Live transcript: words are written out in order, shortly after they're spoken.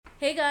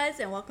Hey guys,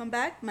 and welcome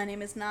back. My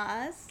name is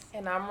Naz,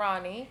 And I'm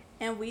Ronnie.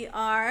 and we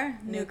are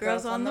New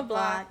Girls on the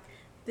Block.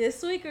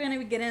 This week we're going to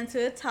be getting into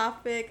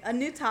a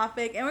new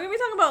topic, and we're going to be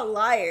talking about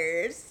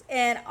liars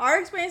and our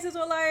experiences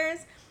with liars,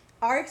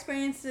 our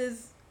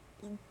experiences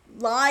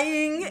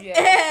lying,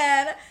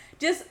 and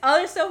just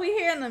other stuff we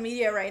hear in the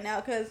media right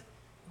now, because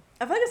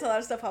I feel like there's a lot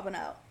of stuff popping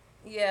out.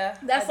 Yeah.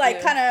 That's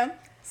kind of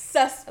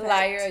suspect.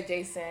 Liar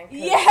adjacent.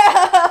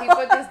 Yeah.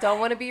 People just don't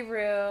want to be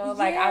real.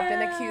 Like, Yeah. I've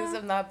been accused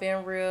of not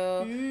being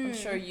real. I'm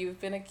sure you've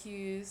been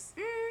accused.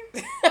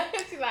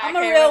 I'm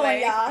a real one,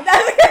 y'all.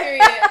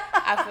 Period.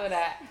 I feel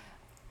that.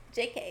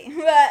 JK.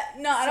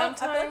 But no, I don't.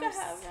 I feel like I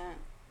Sometimes- haven't.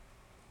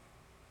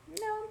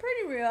 No, I'm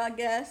pretty real, I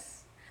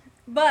guess.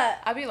 But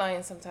I be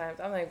lying sometimes.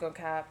 I'm not even gonna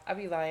cap. I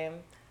be lying.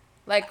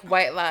 Like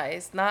white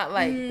lies. Not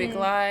like big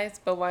lies,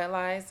 but white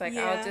lies. Like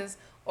Yeah. I'll just,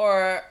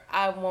 or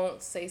I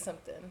won't say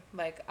something.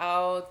 Like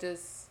I'll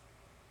just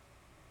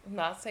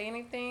not say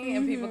anything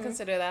and people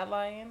consider that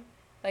lying.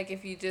 Like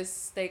if you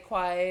just stay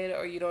quiet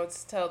or you don't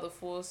tell the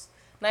full,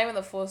 not even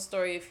the full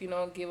story if you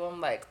don't give them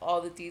like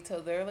all the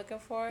detail they're looking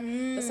for.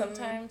 But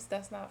sometimes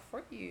that's not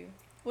for you.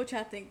 what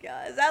y'all think,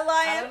 y'all? Is that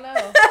lying? I don't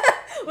know.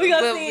 We're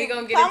gonna But see. we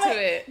gonna get Comment-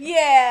 into it.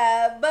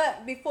 Yeah,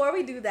 but before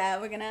we do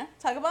that, we're gonna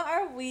talk about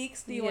our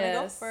weeks. Do you want to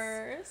go Yes.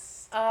 first?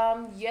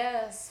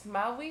 Yes,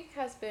 my week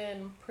has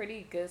been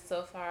pretty good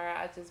so far.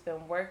 I've just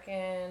been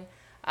working.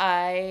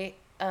 I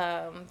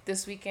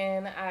this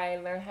weekend I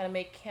learned how to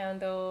make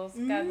candles.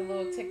 Got the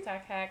little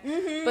TikTok hack.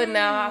 But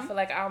now I feel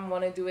like I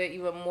want to do it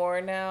even more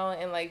now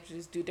and like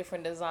just do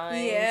different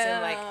designs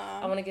and like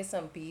I want to get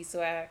some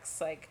beeswax.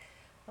 Like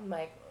I'm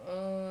like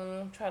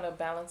trying to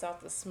balance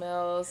out the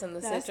smells and the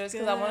That's citrus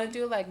because I want to good.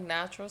 do like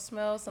natural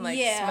smells and like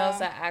Yeah. smells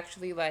that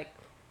actually like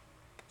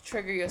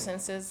trigger your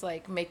senses,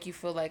 like make you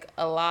feel like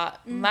a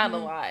lot not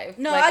alive.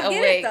 No, like I get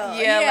awake. it though.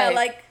 Yeah,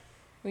 like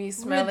when you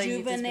smell it,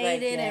 you just be like,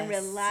 rejuvenated yes, and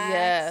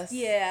relaxed. yes.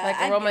 Yeah, like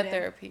I get it.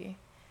 aromatherapy.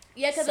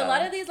 yeah, because So- a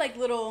lot of these like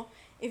little,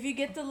 if you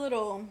get the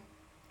little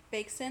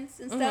fake scents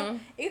and stuff,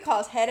 it could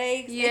cause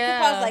headaches. It could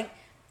Yeah. cause like,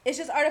 it's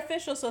just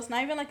artificial, so it's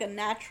not even like a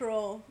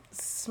natural.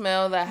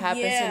 Smell that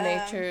happens in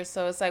Yeah. nature.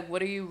 So it's like,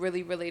 what are you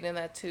really relating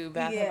that to?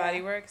 Bath Yeah. and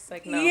Body Works?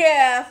 Like, no.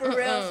 Yeah, for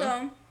real.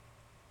 So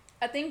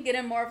I think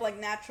getting more of like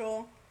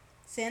natural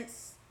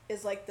scents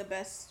is like the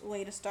best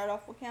way to start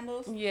off with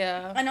candles.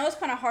 Yeah. I know it's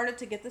kind of harder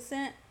to get the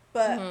scent,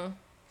 but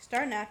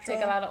start natural.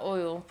 Take a lot of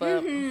oil,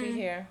 but we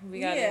here. We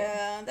got it.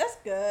 Yeah, that's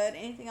good.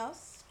 Anything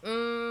else?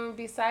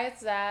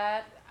 Besides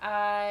that,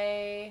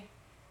 I've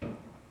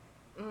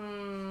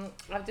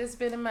just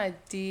been in my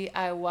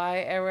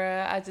DIY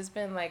era. I've just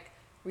been like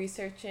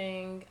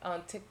researching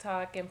on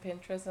TikTok and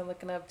Pinterest and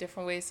looking up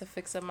different ways to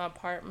fix up my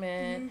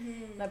apartment.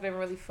 And I've been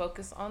really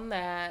focused on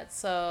that.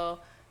 So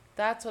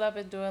that's what I've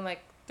been doing,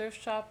 like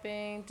thrift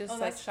shopping, just Oh,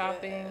 like that's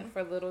shopping good.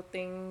 for little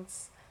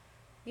things.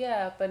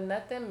 Yeah, but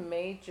nothing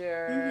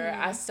major.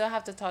 I still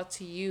have to talk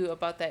to you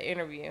about that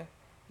interview.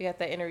 We got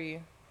that interview.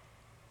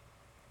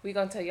 We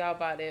gonna tell y'all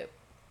about it.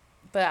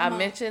 But I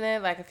mentioned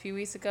it like a few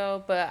weeks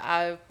ago, but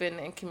I've been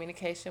in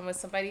communication with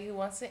somebody who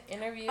wants to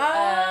interview us.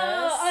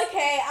 Oh,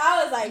 okay.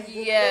 I was like,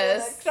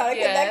 Yes, trying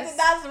to connect the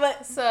dots,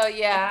 but So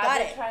yeah, Got I've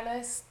been it. trying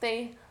to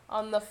stay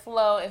on the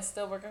flow and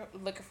still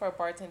looking for a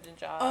bartending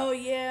job. oh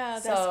yeah,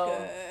 that's so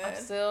I'm good.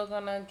 still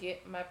gonna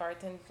get my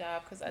bartending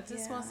job because I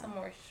just want Yeah. some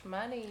more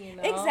money, you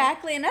know.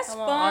 Exactly, and that's I fun.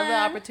 want all the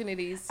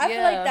opportunities. I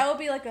feel like that would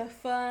be like a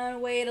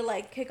fun way to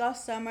like kick off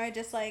summer.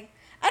 Just like,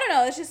 I don't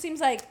know, it just seems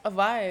like a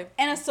vibe.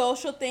 and a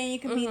social thing. You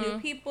can meet new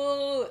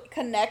people,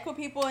 connect with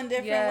people in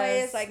different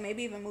ways, like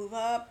maybe even move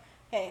up.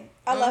 Hey,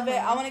 I love it.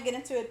 I want to get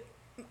into it.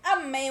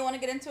 I may want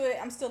to get into it.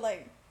 I'm still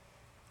like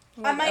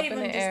I Like, might up in even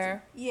the just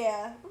air.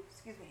 yeah. Oops,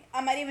 excuse me. I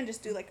might even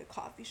just do like a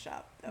coffee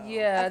shop though.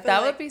 Yeah, I feel that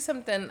like- would be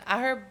something.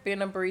 I heard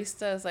being a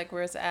barista is like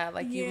where it's at.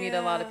 Like you meet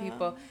a lot of Yeah.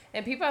 people,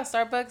 and people at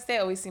Starbucks they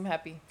always seem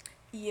happy.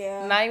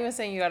 Yeah. Not even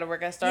saying you got to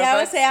work at Starbucks. Yeah, I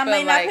would say I but,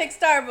 might not like, pick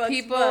Starbucks.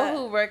 People but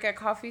who work at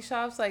coffee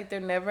shops, like they're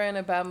never in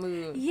a bad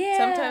mood. Yeah.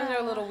 Sometimes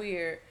they're a little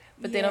weird,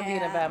 but they don't be in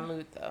a Yeah. bad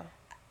mood though.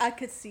 I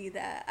could see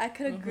that. I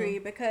could agree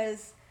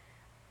because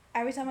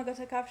every time I go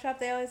to a coffee shop,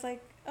 they always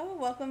like, oh,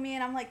 welcome me,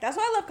 and I'm like, that's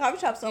why I love coffee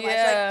shops so much.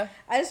 Yeah.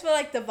 Like, I just feel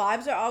like the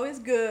vibes are always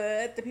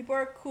good. The people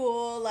are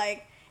cool.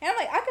 Like, and I'm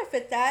like, I could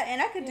fit that,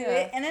 and I could do Yeah.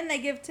 it. And then they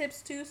give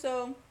tips too,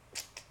 so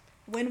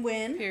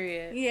win-win.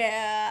 Period.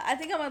 Yeah, I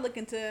think I might look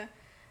into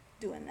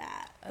doing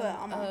that. But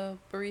I'm a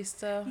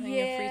barista in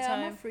yeah, your free time.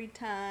 I'm a free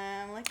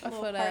time, like a I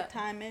little feel that.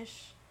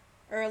 part-time-ish,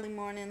 early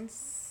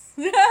mornings.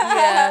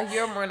 Yeah,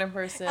 you're a morning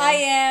person. I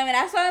am, and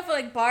that's why I feel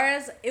like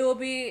bars, it will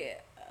be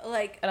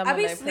like And I'm I'll a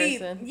be night sleep.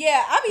 person.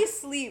 Yeah, I'll be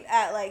sleep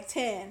at like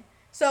 10.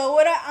 So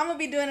what I'm gonna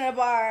be doing at a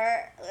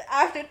bar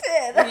after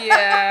 10?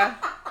 Yeah.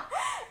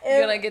 If-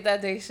 You're gonna get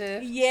that day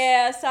shift.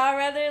 yeah, so I'd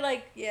rather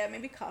like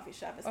maybe coffee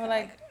shop is Or kinda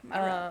like my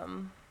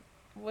route.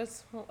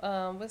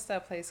 what's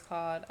that place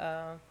called?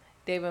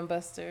 Dave and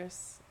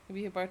Buster's. You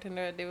be a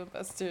bartender at Dave and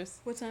Buster's.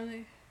 What time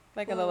they?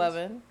 Like at Close.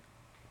 11.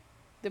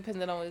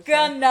 Depending on which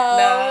Girl, one. no.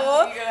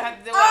 Nah, you're gonna have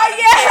to do it. Oh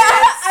yeah,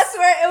 I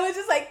swear it was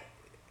just like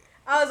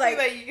I was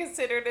like, you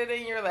considered it,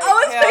 and you're like, I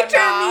was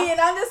picturing nah. me, and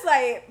I'm just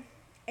like,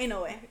 ain't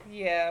no way.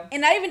 Yeah.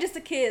 And not even just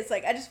the kids.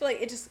 Like, I just feel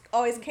like it's just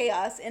always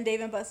chaos in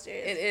Dave and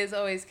Buster's. It is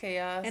always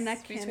chaos. And I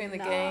between the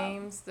cannot.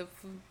 games, the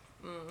food.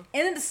 And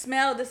then the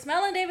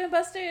smell in Dave and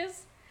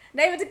Buster's.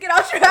 Not even to get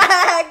off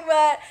track,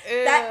 but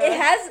that it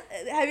has.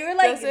 Have you ever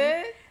like? Does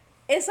it?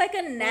 It's like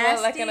a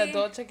nasty. Like an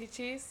adult Chuck E.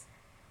 Cheese.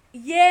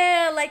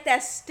 Yeah, like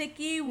that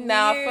sticky, weird,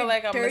 Now I feel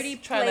like I'm dirty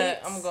trying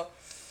plates. to. I'm going.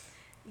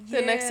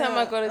 The next time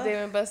I go to Dave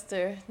and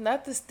Buster,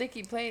 not the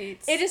sticky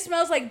plates. It just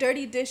smells like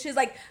dirty dishes,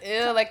 like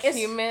ew, like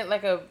humid,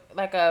 like a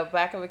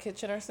back of a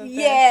kitchen or something.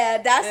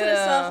 Yeah, that's what it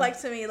smells like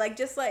to me. Like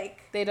just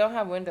like they don't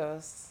have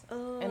windows,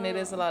 and it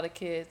is a lot of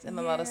kids and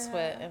a lot of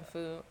sweat and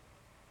food.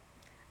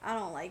 I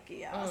don't like it,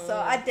 y'all. So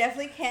I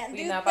definitely can't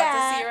do that. We're not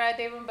about to see her at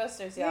Dave and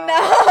Buster's, y'all.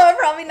 No,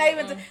 probably not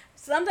even.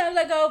 Sometimes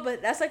I go,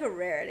 but that's like a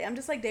rarity. I'm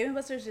just like, Dave and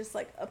Buster's just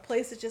like a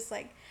place that's just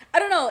like, I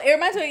don't know. It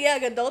reminds me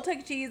of, like adult Chuck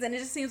E. Cheese, and it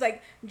just seems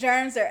like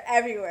germs are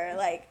everywhere.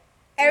 Like,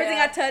 everything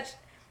I touch,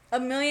 a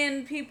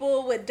million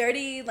people with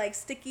dirty, like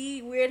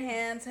sticky, weird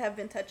hands have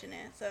been touching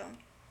it. So.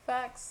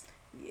 Facts.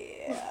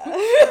 Yeah.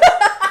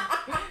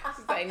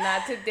 She's like,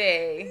 not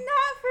today.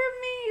 Not for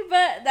me,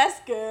 but that's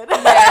good.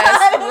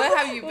 Yes. What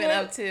have you been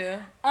up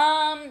to?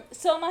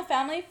 So my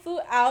family flew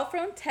out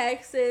from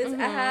Texas.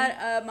 I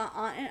had my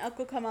aunt and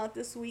uncle come out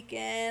this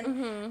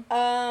weekend.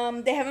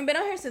 They haven't been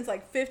out here since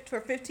like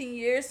 15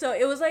 years, so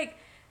it was like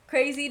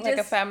crazy. Like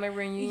a family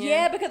reunion.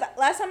 Yeah, because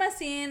last time I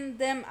seen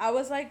them, I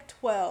was like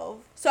 12,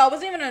 so I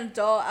wasn't even an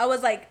adult. I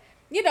was like,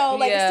 you know,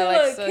 like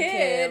still a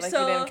kid. Like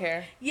so you didn't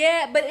care.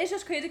 Yeah, but it's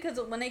just crazy because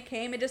when they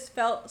came, it just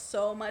felt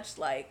so much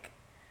like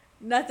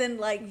nothing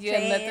like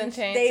changed. Nothing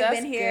changed. They've That's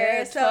been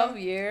here good. 12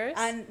 years.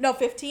 No,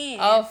 15.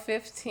 Oh,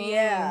 15.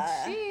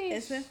 Yeah, Sheesh.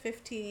 it's been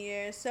 15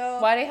 years. So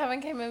why they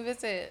haven't came and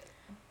visit?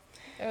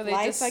 Or they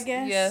life, just, I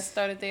guess. Yeah,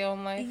 started their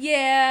own life.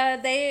 Yeah,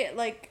 they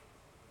like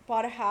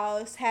bought a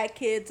house, had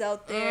kids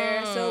out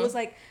there, so it was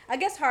like I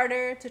guess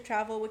harder to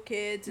travel with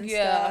kids and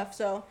stuff.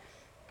 So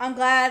I'm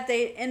glad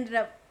they ended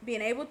up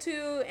being able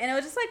to, and it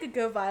was just like a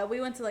good vibe. We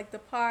went to like the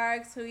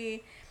parks,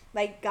 we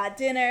like got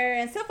dinner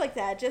and stuff like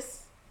that.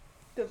 Just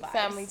good vibes.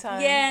 Family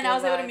time. Yeah, and I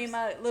was able to vibes. meet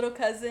my little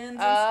cousins and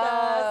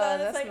stuff. So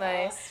that's like,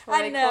 nice.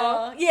 I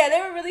know. Cool? Yeah,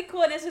 they were really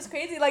cool, and it's just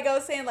crazy. Like I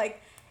was saying,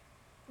 like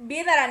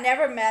being that I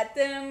never met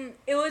them,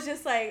 it was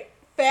just like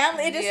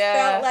family. It just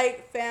felt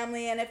like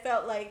family, and it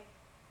felt like.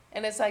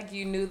 And it's like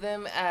you knew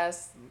them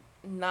as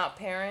not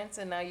parents,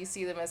 and now you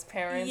see them as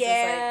parents.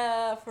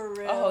 Yeah, it's like for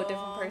real. A whole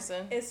different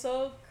person. It's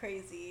so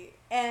crazy.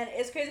 And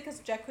it's crazy because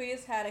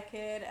Jacquees had a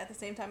kid at the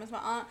same time as my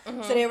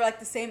aunt. So they were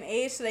like the same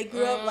age. So they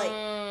grew up like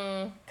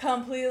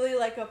completely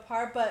like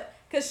apart. But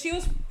because she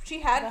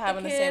had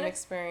having the the same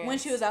experience when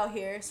she was out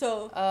here.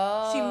 So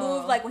she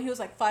moved like when he was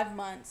like 5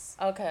 months.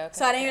 Okay.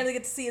 So I didn't really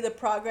get to see the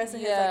progress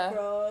in his like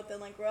growth and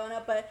like growing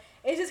up. But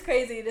it's just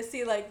crazy to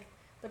see like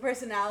the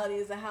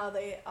personalities and how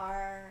they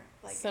are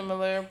like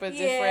similar but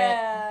different.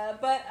 Yeah,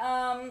 but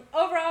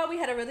overall we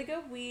had a really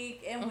good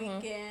week and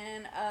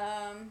weekend.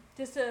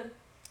 Just to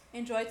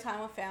enjoy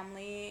time with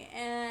family,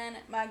 and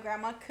my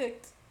grandma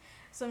cooked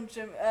some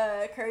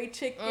curry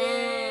chicken.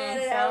 And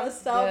that was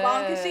so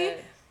bomb because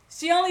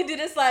she only did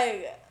this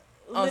like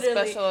on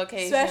literally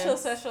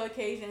special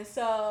occasions.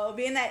 So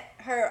being that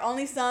her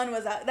only son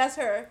was out, that's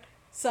her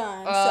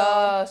son.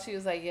 So she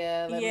was like,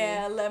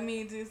 let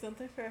me do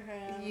something for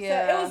him.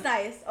 Yeah, so it was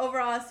nice.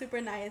 Overall,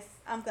 super nice.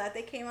 I'm glad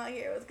they came out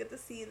here. It was good to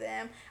see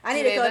them. I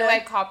need to go to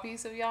like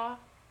copies of y'all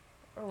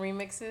or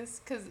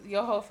remixes because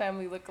your whole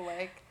family look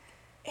alike.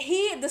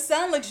 The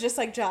son looks just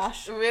like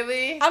Josh.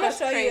 Really? I'm gonna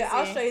show you.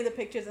 I'll show you the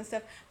pictures and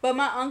stuff. But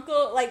my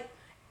uncle, like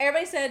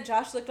everybody said,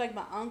 Josh looked like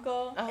my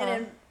uncle, and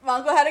then my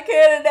uncle had a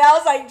kid, and I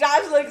was like,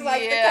 Josh looks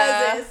like the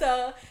cousin.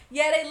 So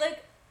yeah,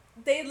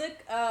 they look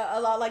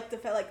a lot like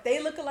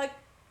they look alike.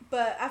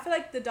 But I feel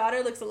like the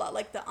daughter looks a lot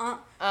like the aunt,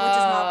 which is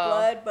my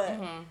blood. But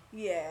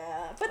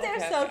yeah, but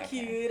they're so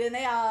cute, and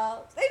they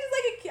just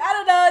like I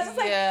don't know, it's just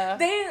like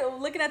they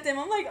looking at them.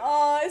 I'm like,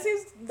 oh, it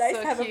seems nice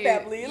to have a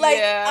family. Like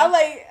I'm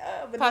like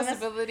but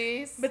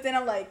possibilities. But then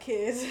I'm like,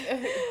 kids,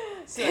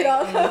 you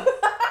know,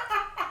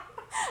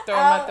 throw them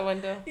out the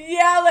window.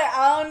 Yeah, like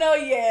I don't know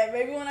yet.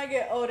 Maybe when I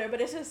get older. But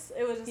it was just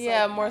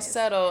like, more nice.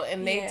 settled,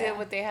 and they did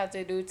what they had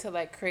to do to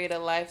like create a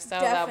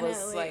lifestyle that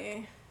was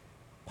like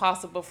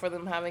possible for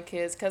them having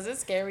kids, because it's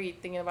scary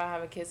thinking about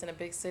having kids in a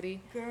big city.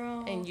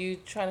 Girl. And you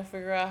trying to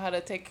figure out how to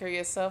take care of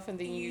yourself, and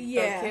then you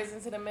throw kids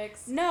into the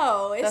mix.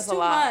 No, it's too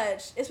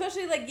much.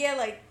 Especially like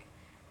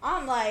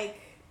I'm like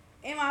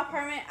in my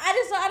apartment.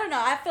 I don't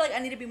know. I feel like I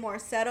need to be more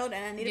settled,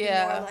 and I need to be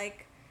more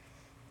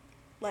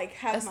like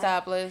have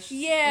established.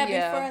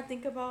 Before I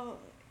think about.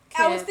 Kids.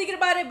 I was thinking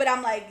about it, but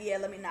I'm like,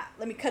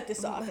 let me cut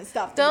this off and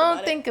stop.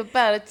 Don't think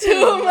about it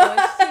too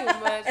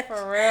much,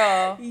 for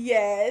real.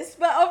 Yes,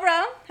 but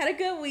overall, had a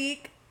good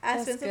week.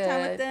 I spent some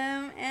time with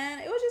them,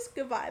 and it was just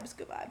good vibes.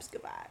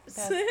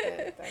 That's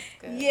good.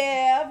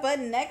 Yeah,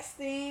 but next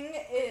thing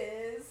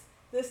is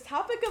this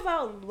topic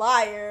about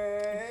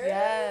liars.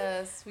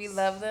 Yes, we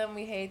love them,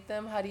 we hate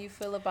them. How do you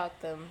feel about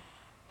them?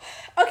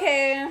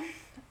 Okay.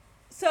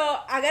 So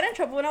I got in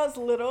trouble when I was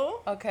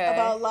little. Okay.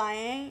 About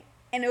lying,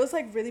 and it was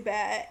like really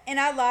bad. And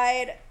I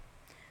lied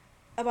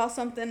about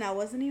something that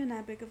wasn't even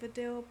that big of a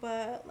deal,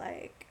 but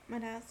like my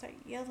dad started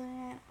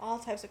yelling all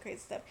types of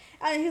crazy stuff,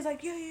 and he was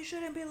like, "Yeah, you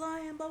shouldn't be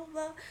lying, blah blah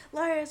blah.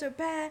 Liars are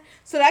bad."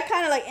 So that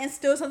kind of like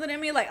instilled something in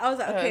me. Like I was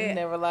like, okay,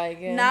 never lie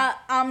again.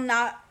 I'm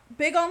not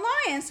big on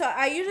lying, so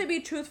I usually be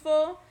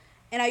truthful,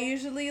 and I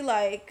usually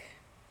like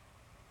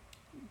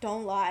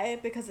don't lie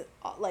because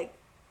like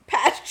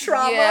past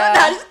trauma. Yeah.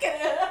 No, just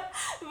kidding.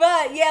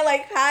 But yeah,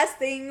 like past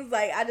things,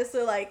 like I just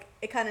feel like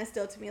it kind of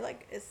instilled to me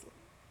like it's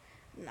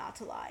not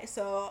to lie.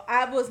 So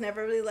I was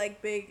never really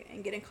like big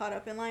in getting caught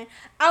up in lying.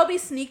 I'll be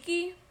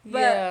sneaky,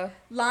 but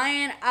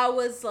lying, I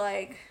was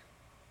like,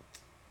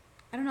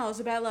 I don't know, I was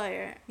a bad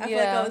liar. I feel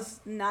like I was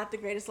not the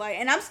greatest liar,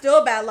 and I'm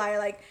still a bad liar.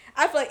 Like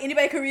I feel like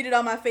anybody could read it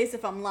on my face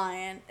if I'm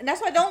lying, and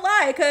that's why I don't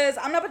lie, because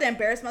I'm not about to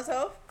embarrass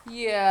myself.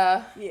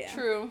 Yeah. Yeah.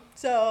 True.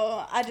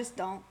 So I just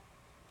don't.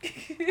 I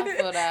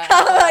feel that.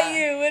 How about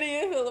you? What do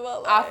you feel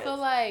about lies? I feel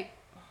like,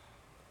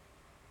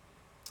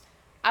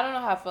 I don't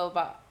know how I feel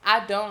about,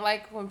 I don't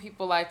like when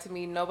people lie to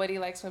me. Nobody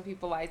likes when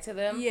people lie to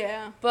them.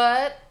 Yeah.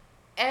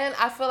 And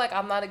I feel like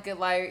I'm not a good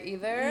liar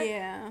either.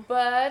 Yeah.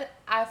 But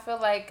I feel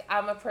like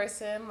I'm a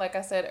person, like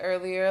I said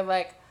earlier,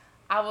 like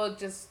I will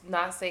just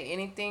not say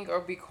anything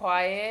or be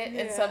quiet.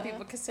 Yeah. And some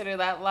people consider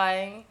that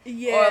lying.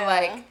 Yeah. Or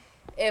like,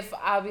 if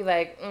I'll be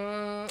like,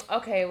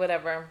 okay,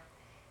 whatever.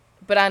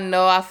 But I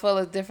know I feel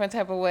a different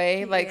type of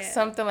way. Like,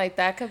 something like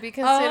that could be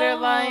considered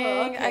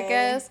lying, I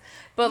guess.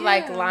 But,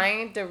 like,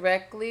 lying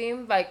directly,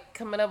 like,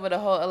 coming up with a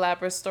whole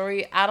elaborate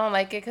story, I don't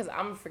like it because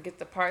I'm going to forget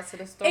the parts of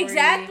the story.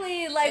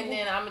 Exactly. Like, and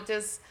then I'm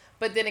just...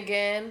 But then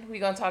again, we're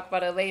going to talk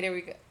about it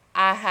later.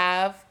 I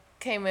have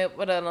came up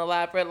with an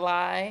elaborate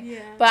lie.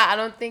 Yeah. But I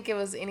don't think it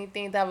was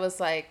anything that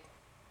was, like,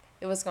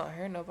 it was going to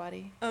hurt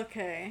nobody.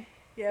 Okay.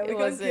 Yeah, we're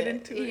going to get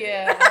into it.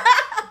 Yeah.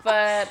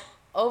 But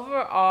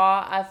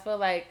overall, I feel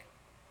like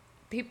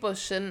people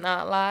should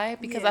not lie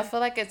because I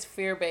feel like it's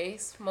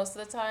fear-based most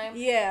of the time.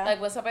 Yeah.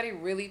 Like, when somebody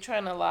really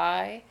trying to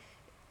lie,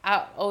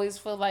 I always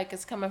feel like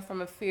it's coming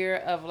from a fear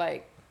of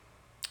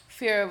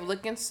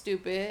looking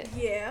stupid.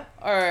 Yeah.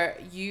 Or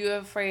you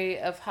afraid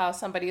of how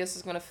somebody else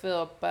is going to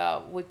feel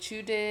about what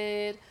you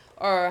did,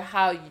 or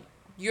how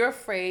you're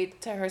afraid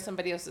to hurt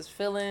somebody else's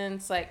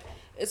feelings. Like,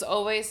 it's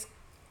always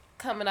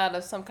coming out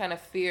of some kind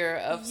of fear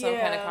of some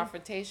kind of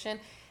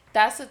confrontation.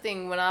 That's the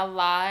thing. When I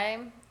lie,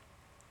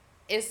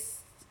 it's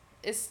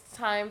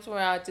times where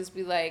I'll just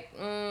be like,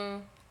 I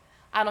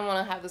don't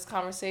want to have this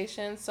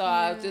conversation, so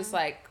I'll just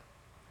like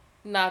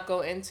not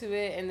go into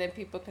it, and then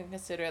people can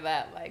consider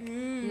that like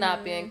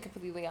not being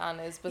completely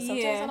honest. But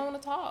sometimes I don't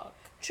want to talk.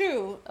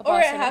 True. Or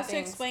it has to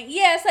explain.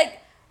 Yeah, it's like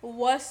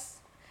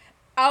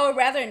I would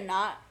rather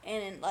not,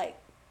 and like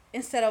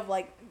instead of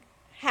like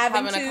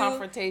having a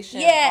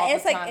confrontation. Yeah,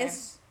 it's like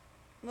it's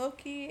low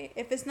key.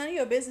 If it's none of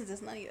your business,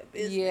 it's none of your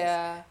business.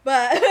 Yeah.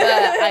 But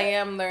I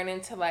am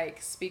learning to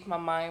like speak my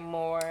mind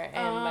more,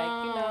 and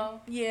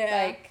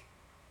like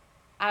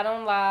I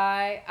don't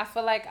lie. I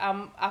feel like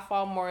I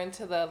fall more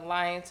into the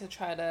lying to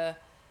try to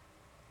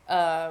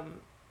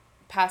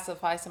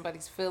pacify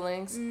somebody's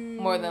feelings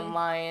more than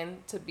lying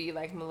to be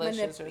like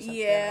malicious or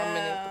something or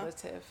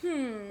manipulative.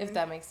 If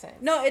that makes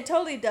sense. No, it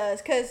totally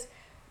does, cause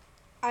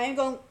I'm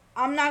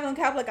not gonna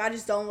cap, like I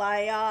just don't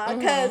lie, y'all,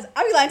 cause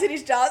I be lying to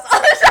these jobs all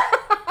the time.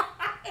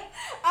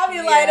 I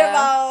be lying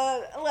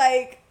about,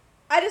 like,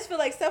 I just feel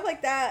like stuff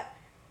like that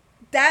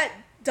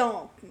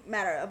don't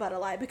matter about a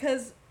lie,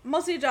 because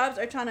most of your jobs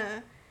are trying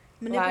to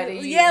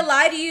manipulate,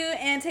 lie to you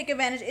and take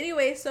advantage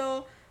anyway.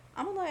 So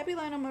I'm gonna lie. I be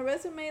lying on my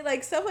resume,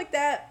 like stuff like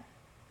that.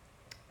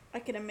 I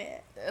can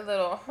admit a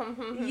little,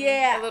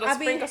 a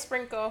little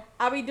sprinkle.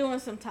 I'll be doing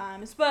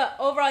sometimes, but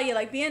overall,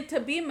 like to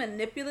be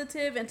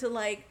manipulative and to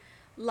like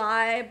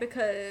lie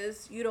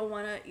because you don't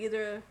want to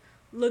either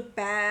look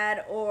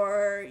bad,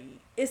 or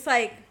it's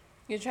like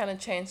you're trying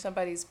to change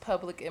somebody's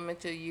public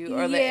image of you,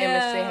 or the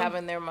image they have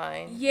in their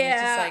mind.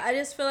 Yeah, I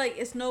just feel like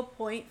it's no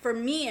point for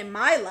me in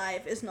my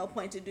life. It's no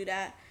point to do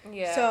that.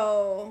 Yeah.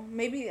 So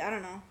maybe, I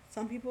don't know.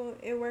 Some people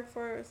it work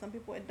for, some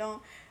people it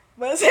don't.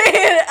 But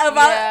saying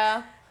about.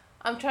 Yeah,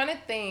 I'm trying to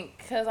think,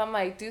 because I'm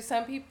like, do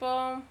some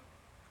people?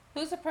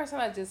 Who's the person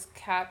I just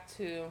capped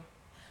to?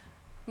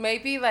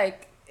 Maybe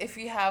like if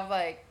you have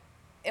like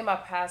in my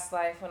past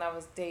life when I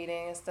was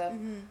dating and stuff,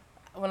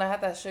 when I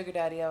had that sugar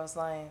daddy, I was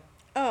lying.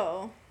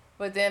 Oh.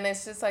 But then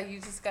it's just like, you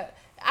just got...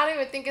 I don't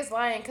even think it's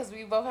lying, because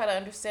we both had an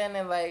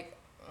understanding, like,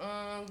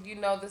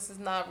 this is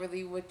not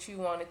really what you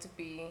want it to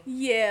be.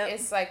 Yeah.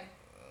 It's like,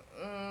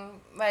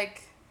 Yeah,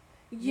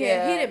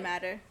 he didn't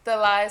matter. The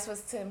lies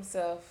was to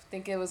himself,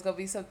 thinking it was going to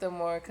be something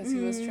more, because he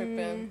was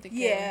tripping. Thinking,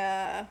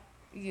 yeah.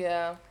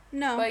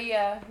 No. But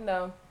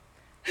no.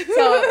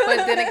 So,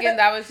 but then again,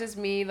 that was just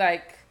me,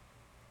 like,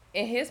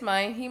 in his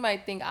mind, he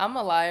might think I'm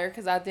a liar,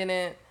 because I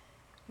didn't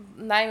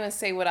not even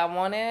say what I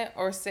wanted,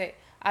 or say...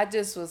 I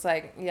just was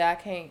like, I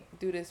can't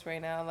do this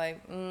right now.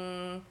 Like,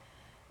 and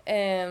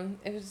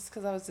it was just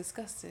because I was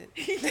disgusted.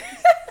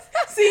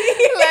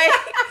 See? Like,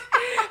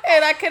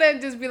 And I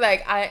couldn't just be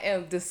like, I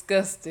am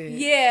disgusted.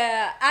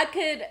 Yeah, I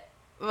could.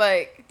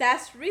 Like,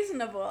 that's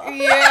reasonable.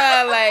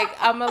 Yeah, like,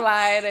 I'm going to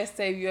lie to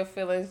save your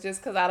feelings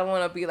just because I don't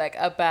want to be, like,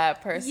 a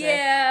bad person.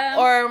 Yeah.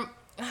 Or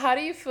how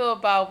do you feel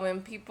about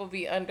when people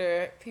be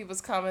under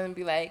people's comments and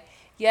be like,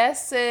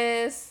 yes,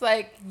 sis,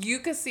 like, you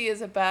could see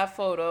it's a bad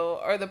photo,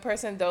 or the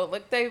person don't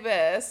look their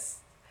best.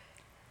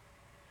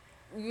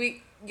 Y'all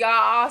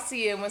all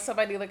see it when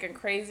somebody looking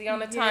crazy on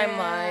the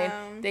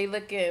timeline. They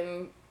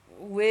looking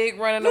wig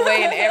running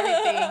away and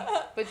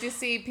everything. But you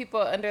see people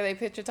under their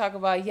picture talk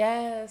about,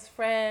 yes,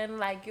 friend,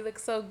 like, you look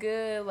so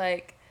good.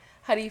 Like,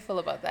 how do you feel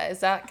about that? Is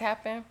that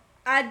capping?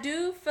 I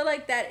do feel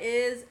like that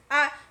is.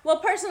 Well,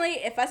 personally,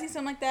 if I see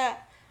something like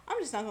that, I'm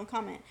just not gonna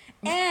comment.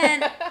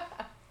 And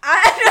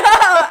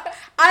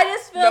I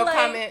just feel like,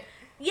 comment.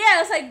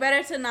 Yeah, it's like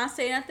better to not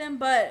say nothing.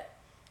 But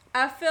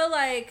I feel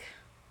like,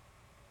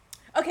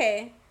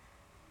 okay,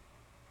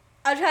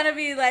 I'm trying to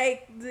be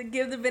like, to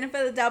give the benefit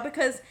of the doubt,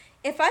 because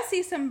if I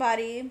see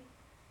somebody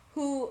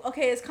who,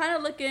 okay, is kind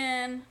of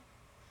looking,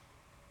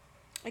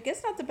 I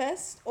guess not the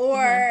best,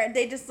 or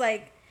they just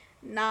like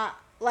not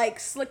like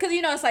slick, because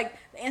you know it's like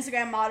the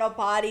Instagram model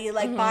body,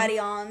 like body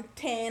on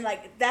 10,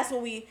 like that's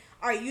what we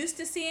are used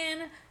to seeing.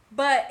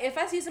 But if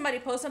I see somebody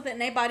post something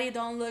and their body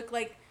don't look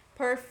like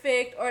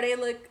perfect, or they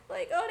look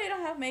like, oh, they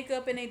don't have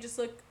makeup and they just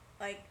look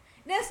like,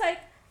 then it's like,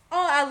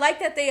 oh, I like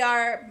that they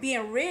are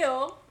being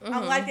real. I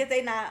like that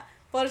they not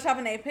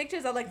photoshopping their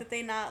pictures. I like that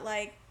they not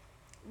like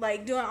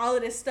doing all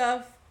of this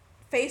stuff,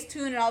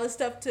 Facetune and all this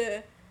stuff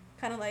to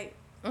kind of like,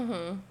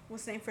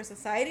 what's the name for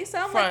society? So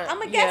I'm like, I'm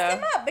gonna gas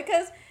them up,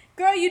 because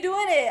girl, you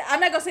doing it. I'm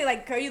not gonna say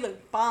like, girl, you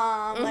look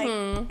bomb. Like,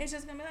 it's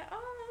just gonna be like, oh,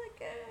 I look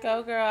good.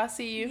 Go, girl, I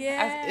see you.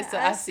 Yeah,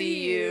 I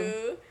see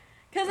you.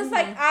 Because it's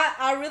like,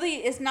 I really,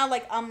 it's not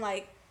like I'm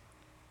like,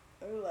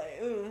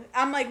 ooh.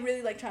 I'm like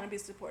really like trying to be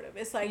supportive.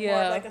 It's like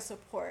more of like a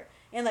support.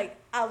 And like,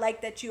 I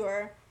like that you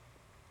are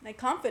like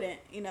confident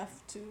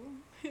enough to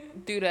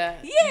do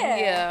that.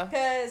 Yeah.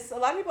 Because a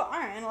lot of people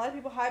aren't. And a lot of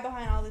people hide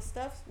behind all this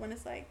stuff when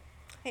it's like,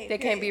 hey, they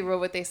can't be real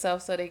with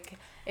themselves. So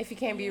if you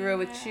can't be real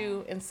with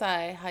you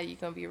inside, how you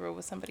gonna be real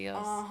with somebody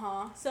else?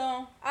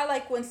 So I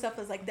like when stuff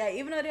is like that.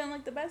 Even though they don't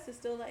look the best, it's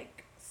still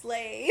like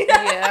slay.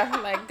 Yeah,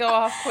 like go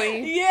off,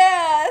 queen.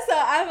 Yeah. So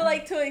I feel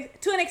like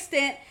to an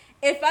extent,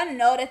 if I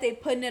know that they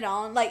putting it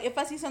on, like if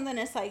I see something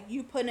that's like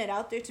you putting it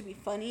out there to be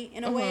funny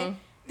in a way,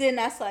 then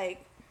that's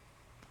like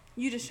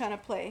you just trying to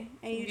play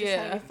and you just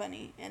trying to be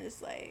funny, and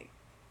it's like,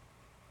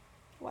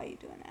 why are you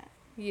doing that?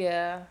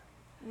 Yeah.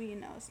 Well, you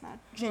know it's not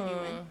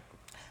genuine.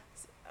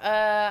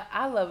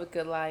 I love a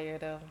good liar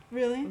though.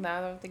 Really?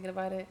 Now that I'm thinking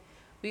about it.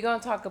 We're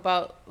gonna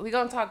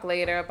talk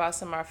later about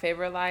some of our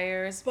favorite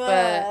liars,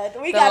 but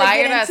the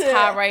liar that's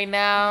hot right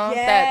now,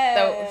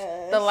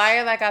 that the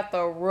liar that got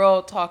the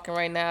world talking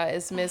right now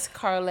is Miss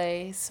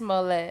Carly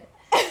Smollett.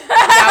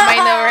 Y'all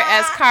might know her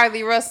as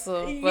Carly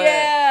Russell, but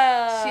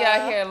she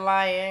out here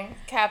lying,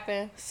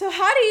 capping. So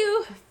how do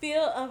you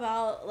feel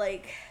about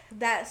like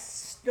that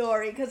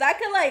story? Because I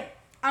could like,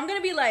 I'm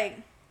gonna be like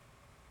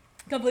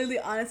completely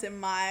honest in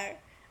my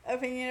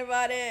opinion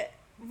about it,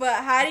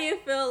 but how do you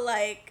feel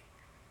like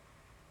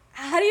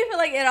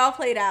it all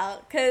played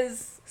out?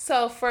 Because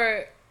so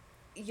for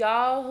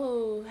y'all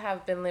who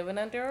have been living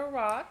under a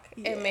rock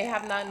and may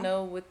have not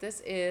know what this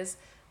is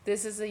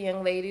a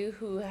young lady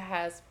who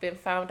has been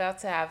found out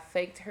to have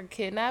faked her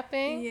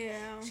kidnapping.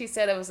 Yeah. She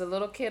said it was a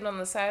little kid on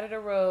the side of the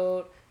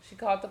road. She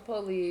called the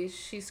police.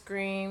 She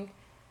screamed.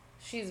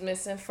 She's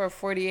missing for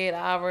 48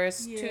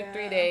 hours,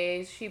 2-3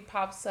 days. She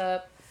pops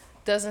up,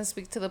 doesn't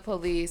speak to the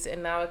police,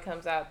 and now it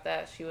comes out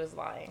that she was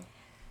lying.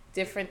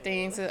 Different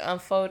things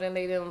unfolding.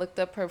 They didn't look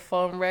up her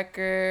phone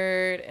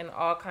record and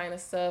all kind of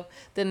stuff.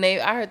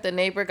 I heard the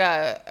neighbor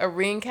got a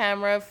Ring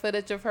camera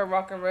footage of her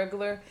walking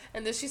regular,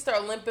 and then she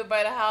started limping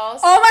by the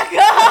house. Oh my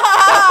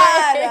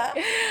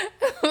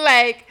god!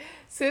 Like,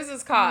 sis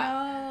is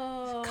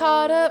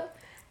caught up.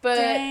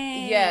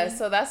 But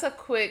so that's a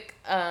quick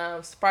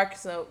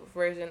Sparks Note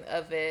version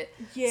of it.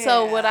 Yeah.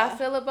 So what I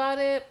feel about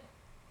it,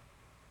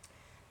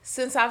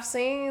 since I've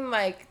seen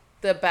like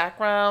the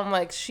background,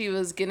 like she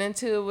was getting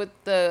into it with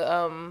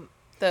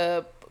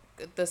the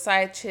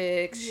side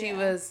chick. She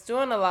was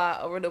doing a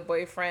lot over the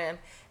boyfriend,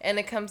 and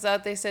it comes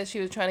out they said she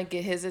was trying to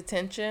get his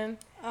attention.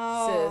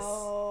 Sis,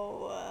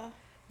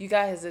 you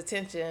got his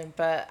attention,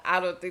 but I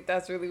don't think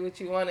that's really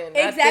what you wanted.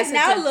 Exactly.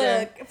 Now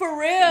look, for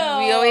real.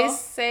 We always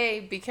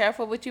say, be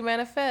careful what you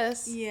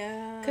manifest.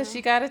 Yeah. Because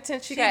she got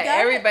attention. She got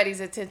everybody's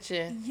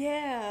attention.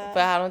 Yeah.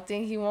 But I don't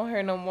think he want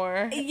her no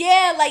more.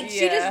 Yeah, like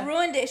she just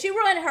ruined it. She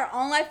ruined her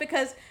own life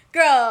because,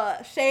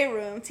 girl, Shade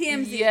Room,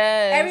 TMZ.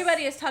 Yes.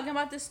 Everybody is talking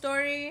about this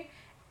story.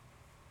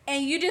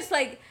 And you just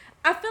like,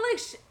 I feel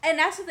like, and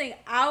that's the thing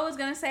I was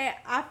going to say,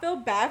 I feel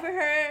bad for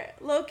her,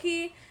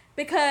 low-key,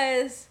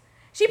 because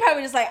she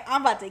probably just like,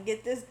 I'm about to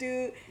get this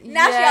dude.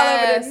 Now she all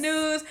over the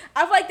news.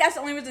 I feel like that's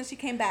the only reason she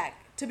came back,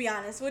 to be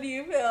honest. What do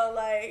you feel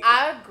like?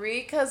 I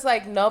agree, because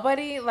like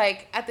nobody,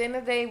 like at the end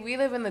of the day, we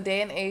live in the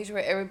day and age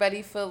where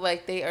everybody feel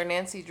like they are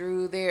Nancy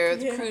Drew. They're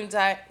the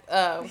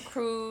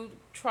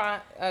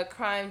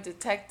crime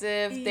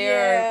detective.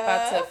 They're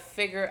about to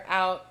figure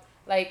out,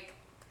 like,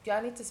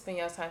 y'all need to spend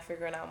y'all time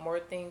figuring out more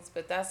things,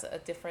 but that's a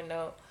different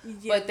note.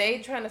 Yeah. But they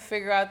trying to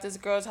figure out this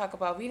girl, talk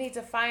about, we need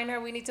to find her,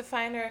 we need to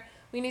find her.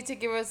 We need to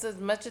give us as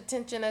much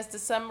attention as the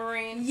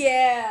submarine.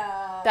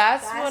 Yeah.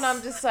 That's when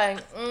I'm just like,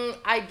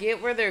 I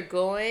get where they're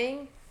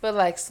going, but,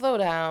 like, slow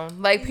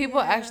down. Like, people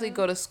actually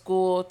go to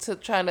school to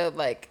try to,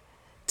 like,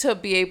 to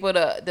be able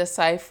to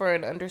decipher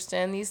and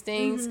understand these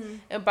things. Mm-hmm.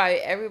 And by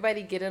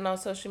everybody getting on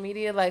social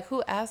media, like,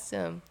 who asked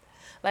him?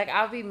 Like,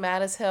 I'll be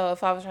mad as hell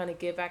if I was trying to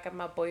get back at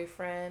my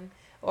boyfriend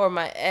or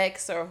my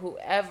ex or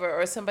whoever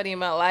or somebody in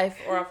my life,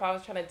 or if I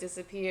was trying to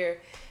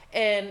disappear.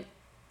 And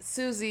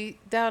Susie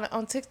down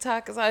on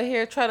TikTok is out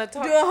here trying to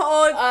talk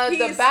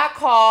the back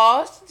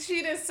call.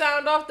 She didn't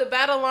sound off the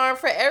battle alarm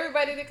for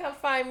everybody to come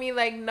find me.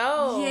 Like,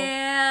 no.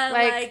 Yeah,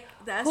 like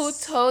that's... Who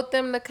told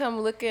them to come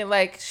looking?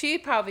 Like, she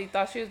probably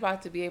thought she was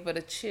about to be able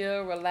to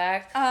chill,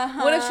 relax.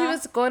 Uh-huh. What if she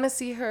was going to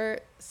see her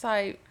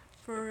side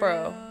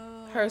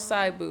her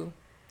side boo?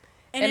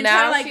 And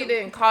now she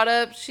didn't caught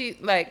up. She,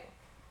 like,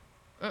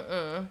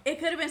 It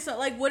could have been so,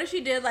 like, what if she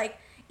did, like,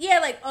 yeah,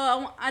 like,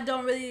 oh, I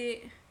don't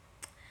really...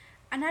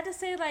 And not to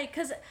say, like,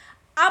 because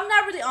I'm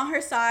not really on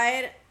her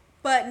side,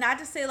 but not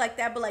to say like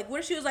that, but, like, what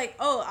if she was like,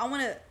 oh, I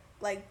want to,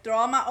 like, throw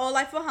all my old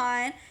life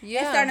behind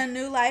and start a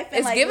new life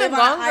and, like, live on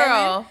an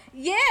island.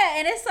 Yeah,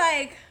 and it's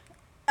like,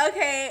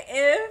 okay,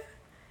 if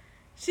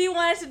she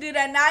wanted to do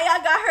that, now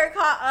y'all got her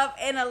caught up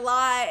in a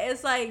lie.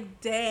 It's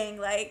like, dang,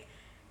 like,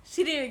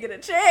 she didn't even get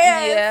a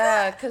chance.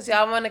 Yeah, because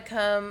y'all want to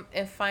come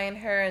and find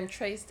her and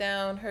trace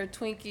down her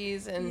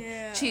Twinkies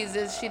and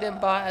cheeses she done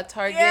bought at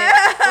Target. Yeah.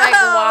 Like,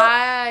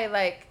 why?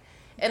 Like...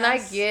 And I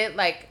get,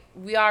 like,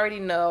 we already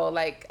know,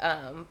 like,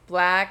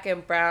 black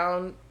and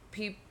brown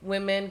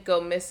women go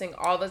missing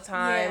all the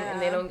time,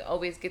 and they don't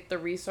always get the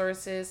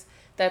resources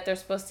that they're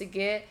supposed to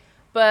get.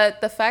 But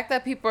the fact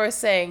that people are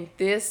saying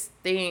this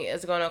thing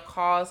is going to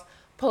cause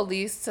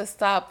police to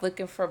stop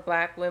looking for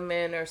black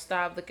women or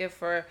stop looking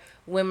for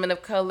women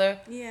of color.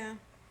 Yeah.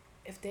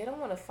 If they don't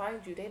want to find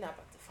you, they're not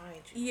about to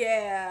find you.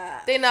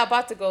 Yeah. They're not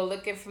about to go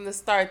looking from the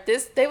start.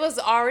 They was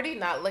already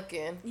not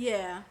looking.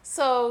 Yeah.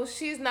 So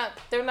she's not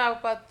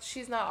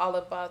all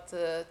about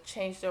to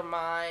change their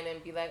mind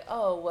and be like,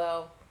 oh,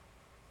 well,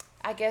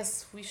 I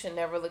guess we should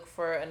never look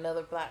for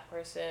another black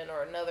person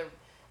or another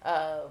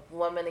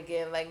woman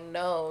again. Like,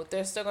 no,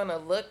 they're still going to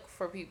look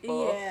for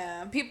people.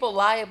 Yeah. People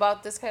lie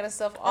about this kind of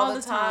stuff all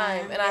the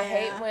time. And I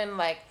hate when,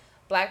 like,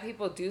 black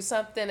people do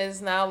something,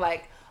 it's now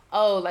like,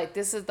 oh, like,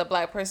 this is the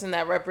black person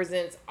that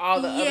represents all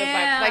the other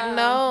black... Like,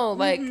 no,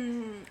 like...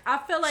 I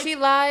feel like... She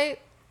lied.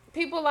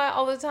 People lie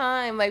all the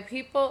time. Like,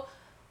 people...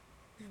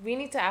 We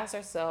need to ask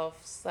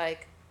ourselves,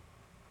 like,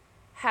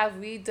 have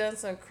we done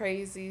some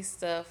crazy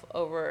stuff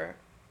over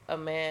a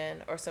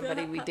man or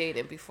somebody we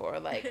dated before?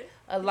 Like,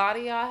 a lot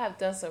of y'all have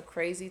done some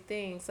crazy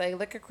things. Like,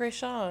 look at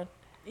Krayshawn.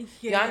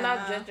 Yeah. Y'all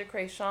not judging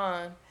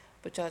Krayshawn,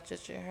 but y'all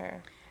judging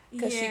her.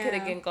 Because she could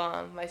have been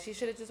gone. Like, she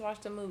should have just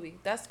watched the movie.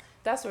 That's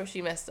where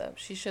she messed up.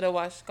 She should have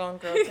watched Gone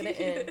Girl to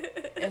the end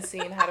and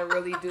seen how to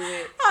really do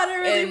it. How to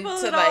really pull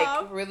it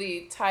off. Like,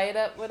 really tie it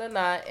up with a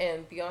knot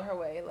and be on her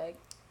way. Like,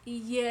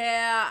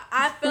 yeah,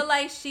 I feel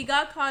like she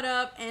got caught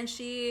up and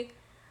she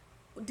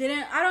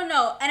didn't, I don't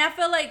know. And I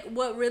feel like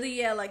what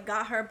really, like,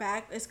 got her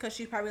back is because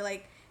she's probably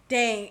like,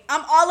 dang,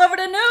 I'm all over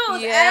the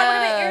news. Yeah. And I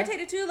would have been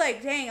irritated too.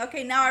 Like, dang,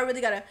 okay, now I really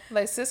gotta.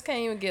 Like, sis can't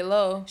even get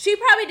low. She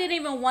probably didn't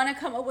even want to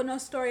come up with no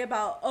story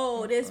about,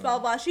 oh, this, blah,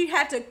 blah. She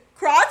had to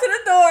crawl to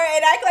the door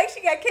and act like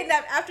she got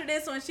kidnapped after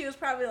this when she was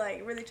probably,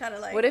 like, really trying to,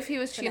 like. What if he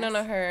was cheating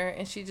on her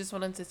and she just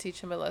wanted to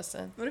teach him a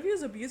lesson? What if he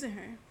was abusing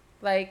her?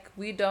 Like,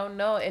 we don't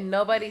know. And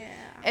nobody. Yeah.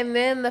 And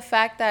then the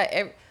fact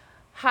that.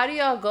 How do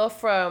y'all go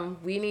from,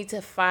 we need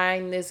to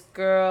find this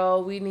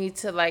girl, we need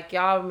to, like,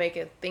 y'all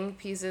making think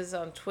pieces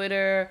on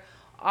Twitter,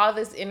 all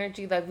this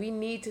energy, like, we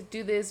need to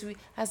do this, we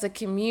as a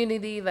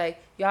community,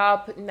 like,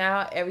 y'all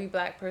now every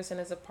black person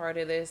is a part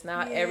of this,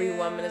 now every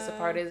woman is a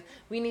part of this,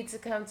 we need to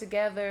come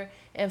together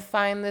and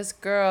find this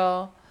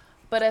girl.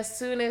 But as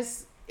soon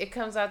as it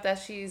comes out that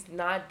she's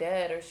not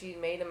dead or she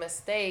made a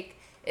mistake,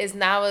 is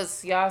now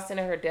it's y'all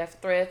sending her death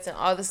threats and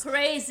all this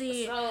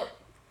crazy. So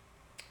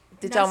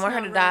did y'all want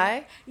her to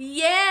die?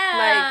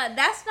 Yeah, like,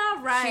 that's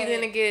not right. She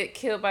didn't get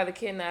killed by the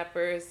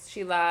kidnappers.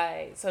 She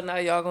lied. So now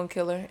y'all gonna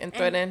kill her and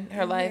threaten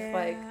her life?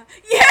 Like,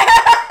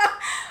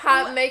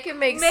 how make it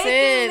make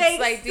sense?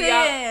 Like, do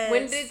y'all?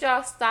 When did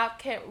y'all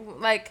stop?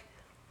 Like,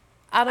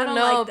 I don't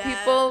know. Like,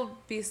 people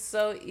be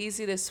so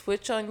easy to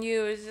switch on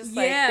you. It's just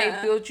like they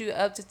build you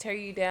up to tear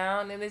you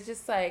down, and it's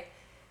just like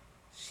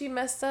she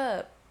messed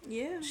up.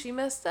 Yeah, she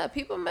messed up.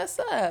 People mess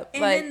up.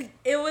 And like, then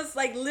it was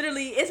like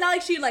literally, it's not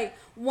like she like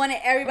wanted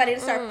everybody to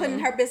start putting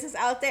her business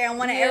out there and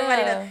wanted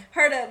everybody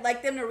to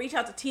like them to reach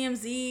out to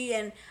TMZ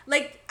and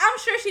like, I'm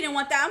sure she didn't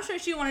want that. I'm sure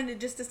she wanted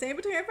it just to stay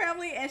between her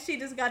family, and she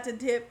just got to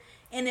dip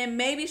and then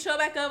maybe show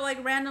back up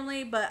like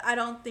randomly. But I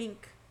don't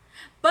think.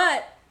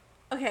 But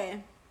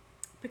okay,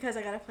 because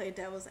I gotta play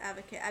devil's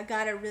advocate, I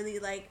gotta really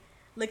like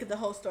look at the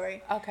whole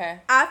story. Okay.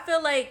 I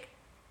feel like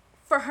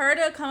for her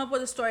to come up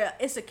with a story,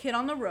 it's a kid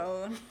on the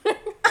road.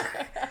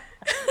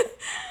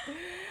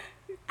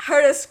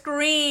 Her to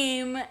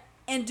scream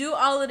and do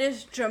all of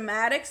this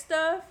dramatic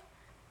stuff.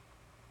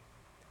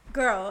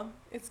 Girl.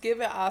 It's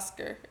giving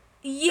Oscar.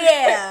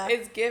 Yeah.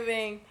 It's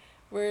giving,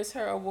 where's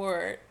her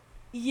award?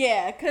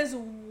 Yeah, because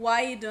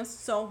why are you doing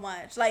so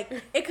much?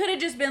 Like, it could have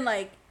just been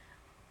like,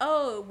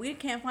 oh, we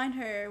can't find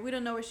her. We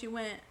don't know where she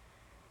went.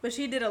 But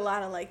she did a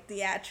lot of, like,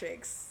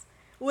 theatrics.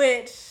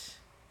 Which,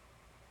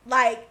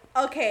 like,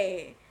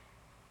 okay.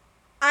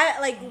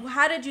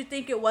 How did you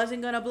think it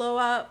wasn't going to blow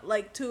up?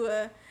 Like, to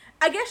a...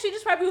 I guess she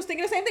just probably was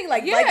thinking the same thing.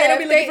 Like, they don't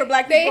be looking for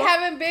black people. They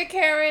haven't been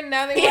caring.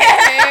 Now they want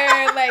to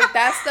care. Like,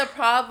 that's the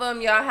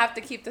problem. Y'all have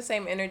to keep the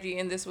same energy,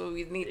 and this is what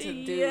we need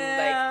to do.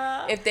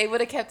 Yeah. Like, if they would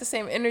have kept the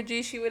same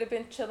energy, she would have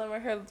been chilling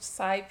with her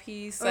side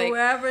piece. Like, or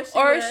wherever she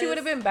or was. she would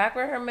have been back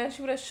with her man.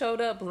 She would have showed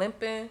up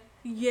limping.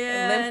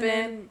 Yeah.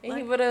 And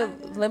he would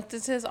have limped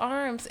into his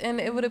arms, and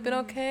it would have been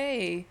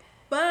okay.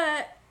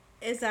 But...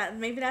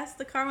 maybe that's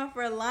the karma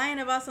for lying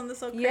about something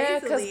so crazy. Yeah,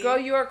 because girl,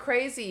 you are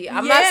crazy.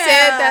 I'm not saying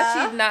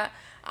that she's not.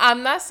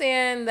 I'm not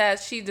saying that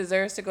she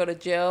deserves to go to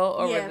jail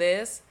over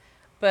this,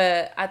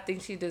 but I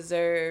think she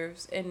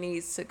deserves and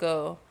needs to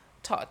go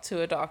talk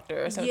to a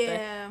doctor or something.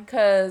 Yeah.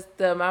 Because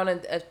the amount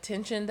of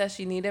attention that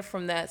she needed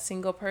from that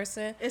single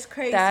person is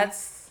crazy.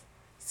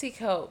 Seek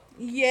help.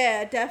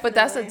 Yeah, definitely. But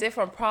that's a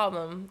different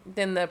problem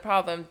than the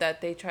problem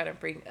that they try to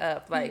bring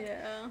up. Like,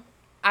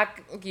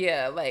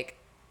 like,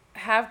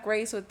 have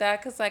grace with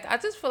that, because, like, I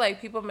just feel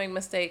like people make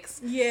mistakes.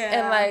 Yeah.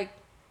 And, like,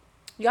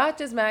 y'all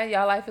just mad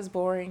y'all life is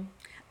boring.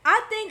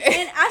 I think,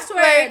 and I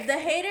swear, like, the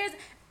haters,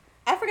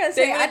 I forgot to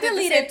say, I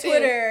deleted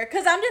Twitter,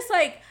 because I'm just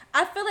like,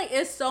 I feel like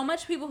it's so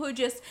much people who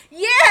just,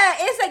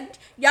 it's like,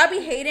 y'all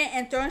be hating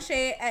and throwing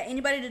shade at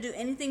anybody to do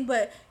anything,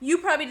 but you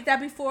probably did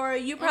that before,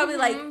 you probably,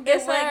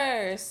 it's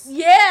worse.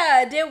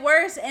 Did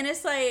worse, and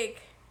it's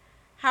like,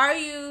 how are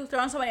you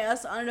throwing somebody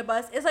else under the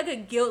bus? It's like a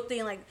guilt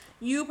thing, like,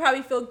 you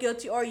probably feel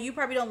guilty, or you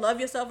probably don't love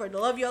yourself, or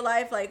love your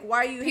life, like, why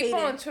are you hating? People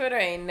on Twitter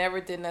ain't never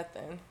did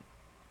nothing.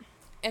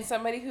 And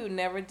somebody who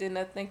never did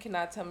nothing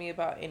cannot tell me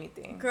about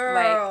anything.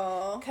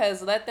 Girl. Like,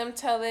 because let them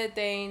tell it,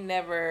 they ain't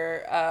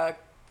never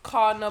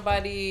called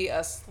nobody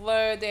a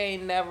slur. They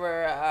ain't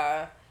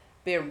never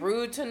been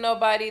rude to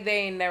nobody. They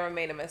ain't never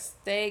made a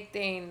mistake.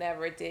 They ain't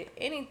never did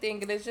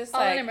anything. And it's just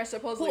all like, of them are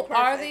supposedly who perfect.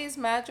 are these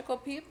magical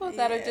people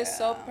that are just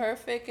so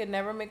perfect and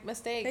never make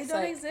mistakes? They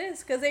don't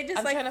exist. Because they just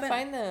I'm trying to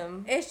find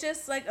them. It's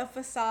just like a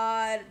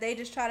facade. They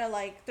just try to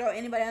like throw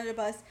anybody under the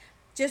bus.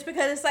 Just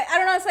because it's like, I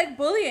don't know, it's like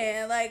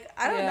bullying. Like,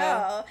 I don't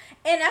know.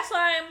 And that's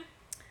why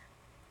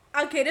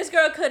okay, this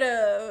girl could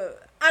have,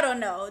 I don't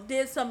know,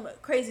 did some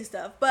crazy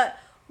stuff. But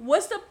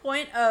what's the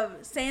point of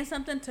saying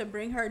something to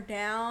bring her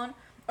down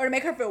or to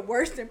make her feel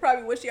worse than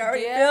probably what she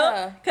already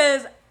feel?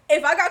 Because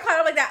if I got caught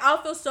up like that,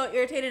 I'll feel so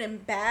irritated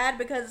and bad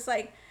because it's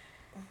like,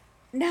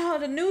 now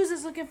the news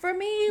is looking for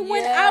me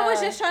when I was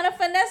just trying to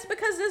finesse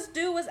because this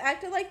dude was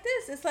acting like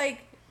this. It's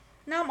like,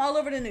 now I'm all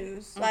over the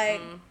news.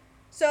 Like...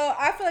 So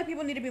I feel like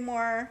people need to be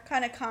more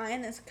kind of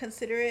kind and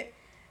considerate,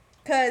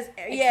 cause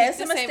it's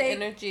a mistake. Same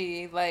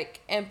energy,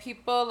 like, and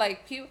people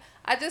like people.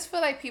 I just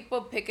feel like people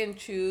pick and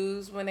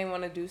choose when they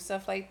want to do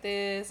stuff like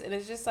this, and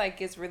it's just like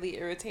gets really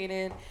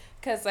irritating,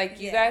 cause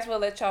like you guys will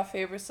let y'all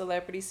favorite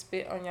celebrity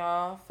spit on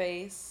y'all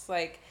face,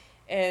 like,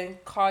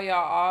 and call y'all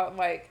out,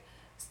 like,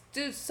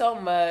 do so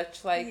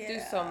much,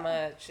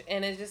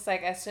 and it's just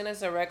like as soon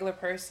as a regular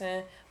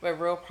person with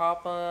real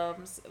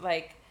problems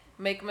like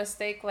make a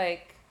mistake,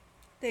 like.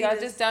 Y'all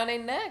just down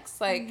their necks,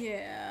 like,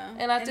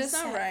 and I just,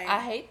 I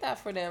hate that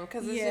for them,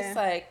 because it's just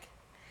like,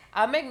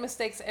 I make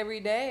mistakes every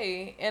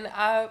day, and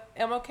I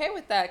am okay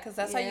with that, because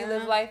that's how you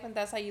live life, and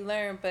that's how you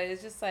learn, but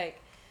it's just like,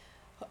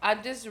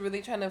 I'm just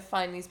really trying to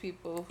find these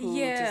people who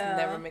just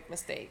never make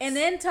mistakes. And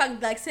then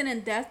like, sending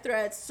death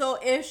threats, so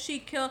if she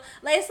killed,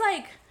 like, it's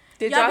like,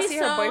 did y'all see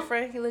her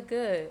boyfriend? He looked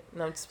good.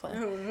 No, I'm just playing.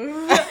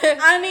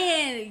 I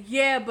mean,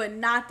 but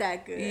not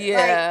that good.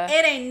 Yeah. Like,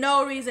 it ain't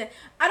no reason.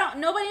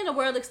 Nobody in the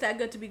world looks that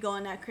good to be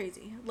going that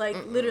crazy.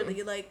 Like,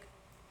 literally, like,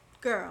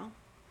 girl.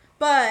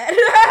 But,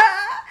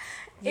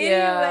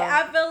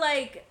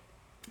 anyway,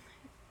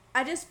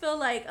 I just feel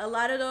like a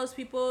lot of those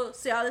people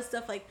say all this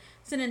stuff, like,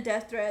 sending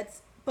death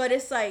threats. But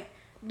it's like,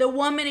 the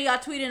 1 minute y'all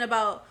tweeting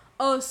about,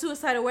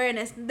 suicide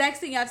awareness. Next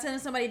thing y'all sending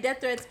somebody death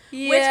threats.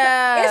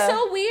 It's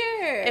so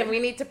weird. And we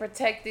need to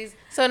protect these.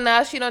 So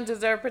now she don't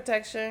deserve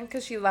protection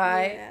because she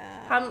lied.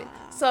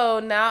 So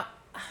now,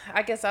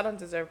 I guess I don't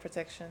deserve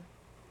protection.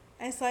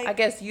 It's like, I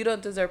guess you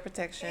don't deserve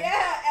protection.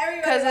 Yeah,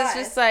 everybody lies. Because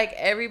it's just like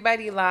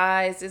everybody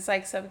lies. It's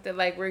like something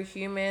like we're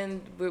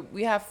human.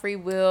 We have free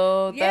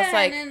will. Yeah, that's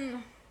like, and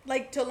then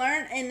like to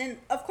learn. And then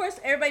of course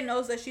everybody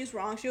knows that she's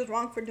wrong. She was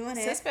wrong for doing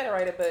it. Sis better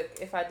write a book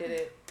if I did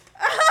it.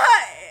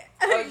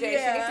 OJ, she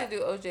needs to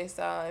do OJ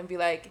style and be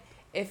like,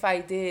 if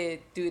I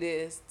did do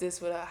this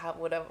would have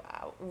what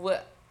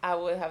I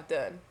would have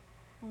done.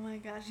 Oh my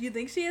gosh, you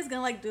think she is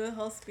gonna like do a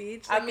whole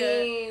speech? Like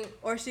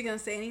or is she gonna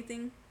say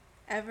anything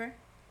ever?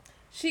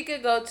 She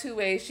could go two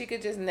ways. She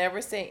could just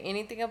never say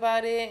anything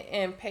about it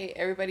and pay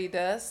everybody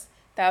dust,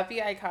 That would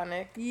be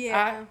iconic.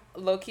 Yeah. I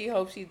low-key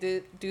hope she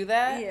did do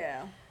that.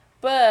 Yeah.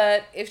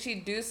 But if she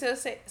do still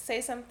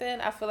say something,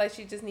 I feel like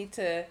she just need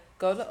to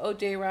go the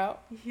OJ route.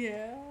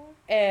 Yeah.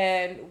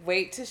 And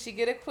wait till she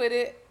get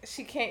acquitted.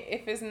 She can't,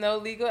 if it's no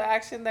legal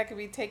action that could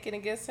be taken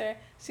against her,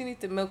 she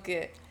needs to milk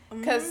it.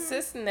 Because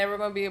sis never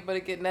going to be able to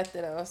get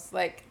nothing else.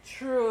 Like,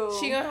 true.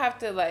 She going to have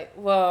to, like,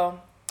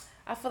 well,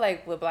 I feel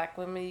like with black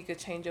women, you could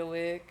change your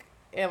wig.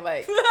 And,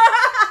 like,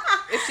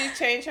 if she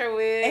changed her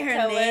wig, and her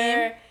color,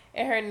 name.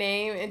 and her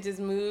name, and just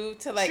moved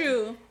to, like,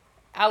 True.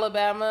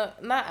 Alabama.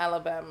 Not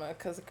Alabama,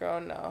 because,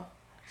 girl, no.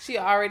 She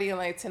already in,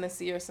 like,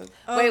 Tennessee or something.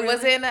 Oh, Wait, really?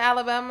 was it in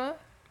Alabama?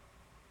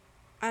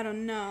 I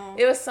don't know.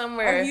 It was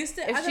somewhere. Or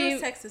Houston. I thought it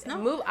was Texas. No.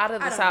 Move out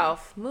of the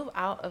South. Move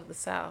out of the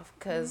South.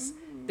 Because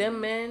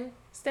them men,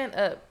 stand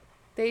up.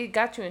 They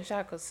got you in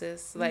shackles,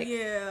 sis. Like,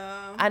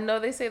 yeah. I know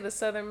they say the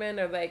Southern men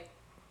are, like,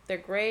 they're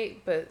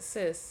great, but,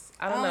 sis,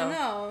 I don't know.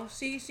 No.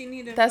 She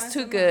needed. That's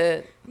too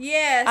good.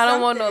 Yeah. I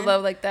don't want no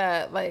love like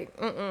that. Like,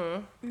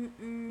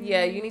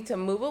 Yeah, you need to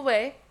move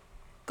away.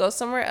 Go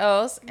somewhere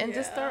else and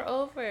just start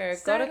over.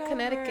 Go to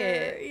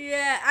Connecticut.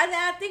 Yeah.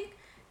 I think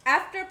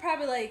after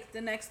probably like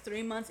the next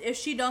 3 months, if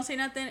she don't say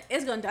nothing,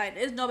 it's gonna die.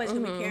 Nobody's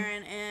gonna be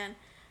caring, and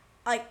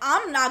like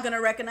I'm not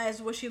gonna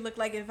recognize what she looked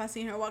like if I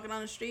seen her walking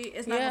on the street.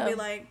 It's not gonna be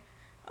like,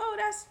 oh,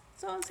 that's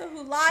so and so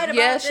who lied about this.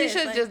 Yeah, she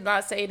should just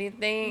not say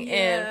anything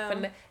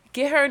and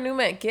get her a new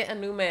man. Get a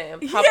new man.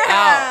 Pop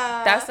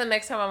Yeah. out. That's the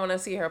next time I want to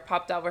see her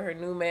popped out with her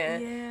new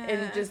man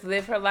and just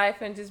live her life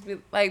and just be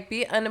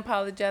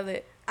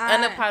unapologetic.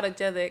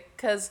 Unapologetic,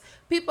 because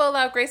people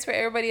allow grace for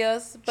everybody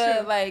else,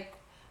 but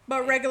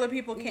but regular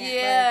people can't.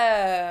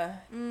 Yeah.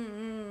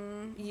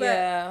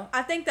 Yeah.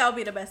 I think that would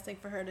be the best thing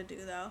for her to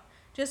do, though.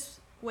 Just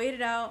wait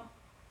it out.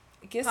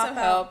 Get some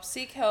help.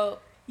 Seek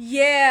help.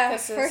 Yeah.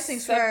 First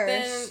things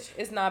first.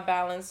 It's not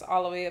balanced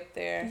all the way up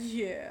there.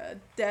 Yeah,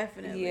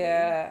 definitely.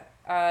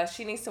 Yeah.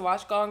 She needs to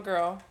watch Gone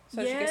Girl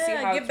so she can see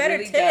how get it's better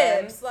really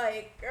tips. done.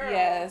 Like, girl.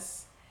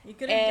 Yes. You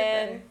could have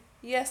did better.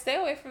 Yeah, stay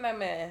away from that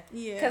man.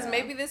 Yeah. Because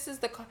maybe this is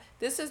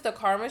the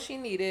karma she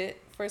needed,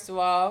 first of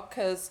all,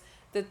 because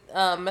the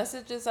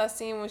messages I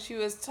seen when she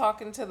was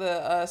talking to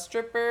the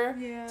stripper,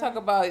 talk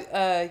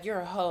about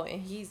you're a hoe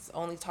and he's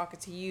only talking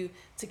to you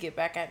to get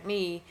back at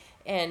me,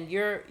 and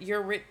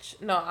you're rich.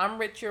 No, I'm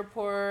rich, you're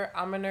poor.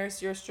 I'm a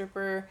nurse, you're a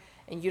stripper,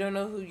 and you don't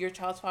know who your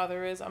child's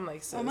father is. I'm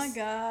like, sis. Oh my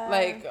God.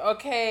 Like,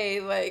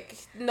 okay, like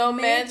no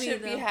man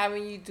should be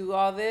having you do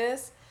all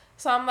this.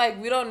 So I'm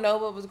like, we don't know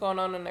what was going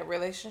on in that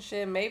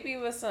relationship. Maybe it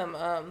was some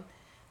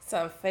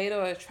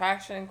fatal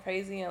attraction,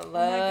 crazy in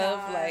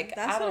love. Oh like,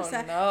 I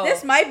don't know.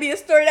 This might be a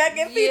story that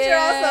can feature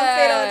on some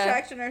fatal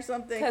attraction or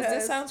something. Because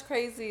this sounds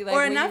crazy. Like,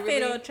 or not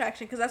fatal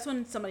attraction, because that's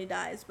when somebody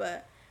dies,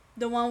 but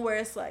the one where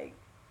it's like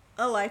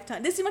a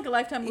lifetime. This seemed like a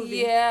Lifetime movie.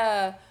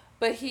 Yeah.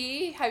 But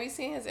have you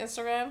seen his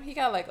Instagram? He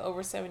got like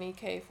over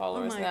 70K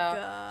followers now.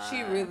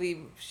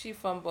 God. She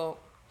fumbled.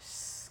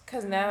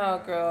 Because now,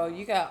 girl,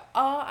 you got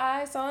all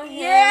eyes on him.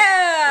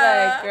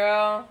 Yeah. Like,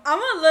 girl. I'm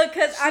going to look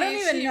because I don't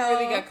even know. She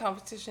really got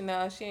competition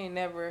now. She ain't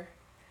never.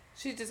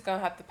 She's just going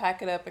to have to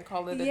pack it up and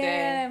call it a day.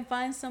 Yeah, and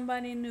find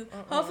somebody new.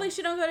 Hopefully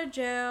she don't go to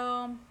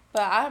jail.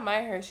 But I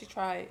admire her. She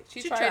tried.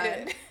 She tried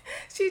it.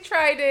 She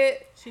tried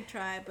it. She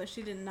tried, but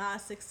she did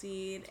not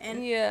succeed.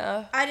 And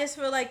yeah. I just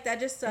feel like that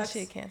just sucks. She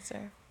had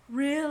cancer.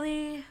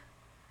 Really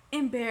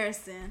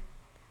embarrassing.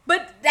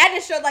 But that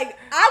just showed, like,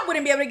 I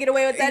wouldn't be able to get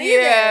away with that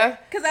either.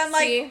 Because I'm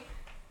like...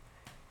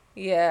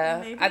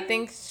 Maybe? I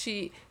think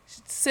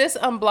sis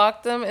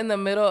unblocked them in the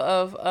middle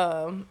of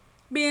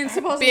being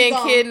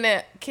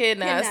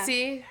kidnapped.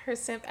 See, her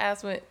simp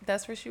ass went,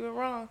 that's where she went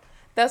wrong.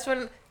 That's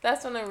when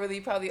it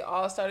really probably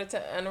all started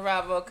to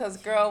unravel. Because,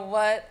 girl,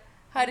 what?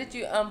 How did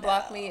you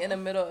unblock me in the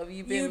middle of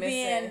you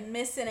being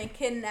missing and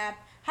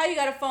kidnapped? How you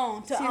got a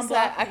phone to unblock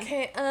like, me? I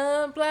can't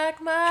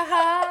unblock my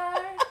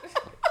heart.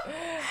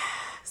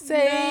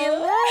 Say you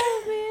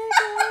love me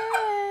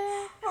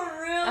again. For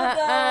real,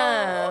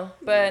 though.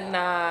 But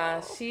nah,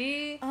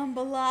 she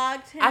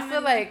unblocked him. I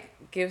feel like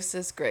gives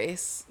sis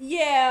grace.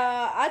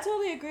 Yeah, I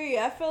totally agree.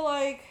 I feel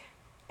like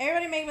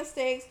everybody make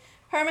mistakes.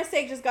 Her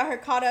mistake just got her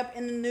caught up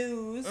in the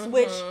news,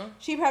 which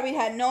she probably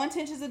had no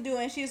intentions of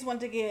doing. She just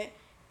wanted to get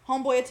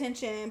homeboy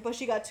attention, but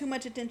she got too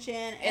much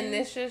attention. And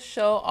this just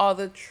show all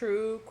the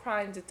true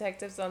crime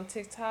detectives on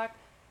TikTok.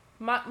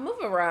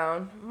 Move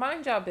around.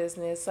 Mind your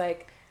business.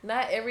 Like,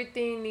 not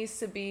everything needs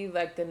to be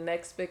like the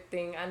next big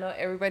thing. I know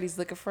everybody's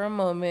looking for a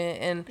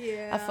moment, and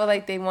I feel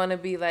like they want to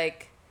be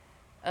like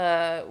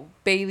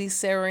Bailey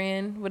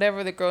Sarian,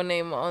 whatever the girl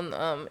name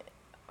on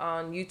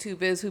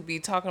YouTube is, who be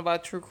talking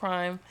about true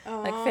crime,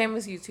 like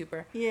famous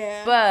YouTuber.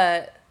 Yeah.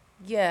 But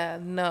yeah,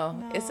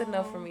 no, it's a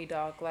no for me,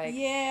 dog. Like,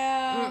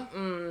 yeah.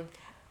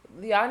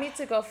 Y'all need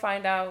to go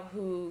find out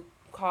who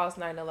caused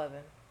 9/11.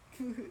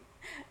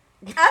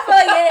 I feel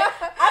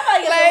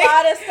like there's a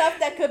lot of stuff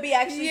that could be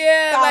actually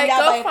found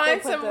out. Go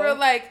find some real,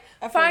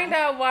 find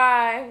out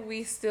why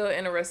we still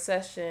in a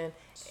recession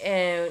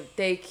and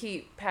they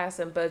keep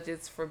passing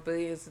budgets for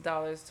billions of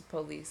dollars to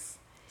police.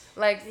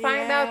 Like,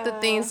 find out the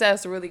things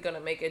that's really going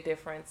to make a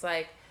difference.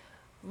 Like,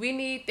 we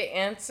need the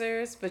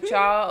answers, but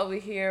y'all over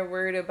here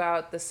worried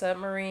about the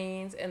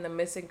submarines and the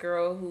missing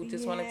girl who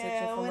just wanted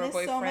attention from her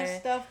boyfriend. So much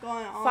stuff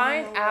going on.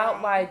 Find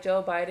out why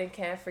Joe Biden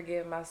can't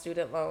forgive my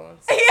student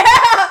loans.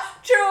 Yeah,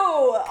 true.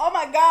 Oh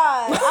my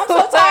God, I'm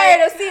so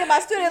tired of seeing my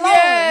student loans.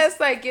 Yes,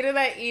 like getting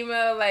that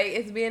email, like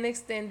it's being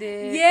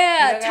extended.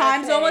 Yeah,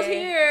 time's almost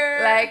here.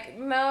 Like,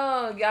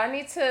 no, y'all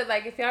need to,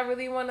 like, if y'all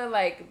really want to,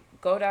 like,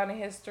 go down in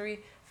history,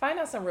 find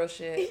out some real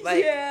shit.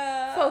 Like,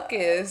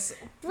 focus.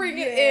 Bring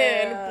it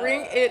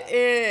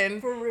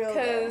in. For real.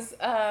 Because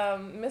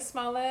Miss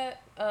Smollett,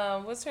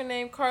 what's her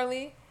name?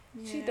 Carly?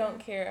 Yeah. She don't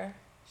care.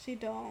 She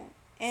don't.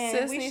 And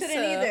sis we shouldn't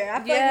either.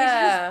 I feel like we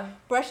should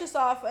just brush this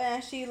off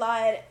and she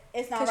lied.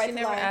 It's not right to lie. Because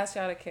she never asked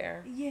y'all to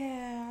care.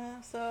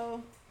 Yeah.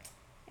 So,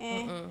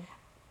 and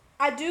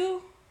I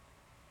do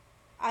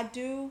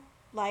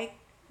like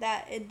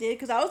that it did,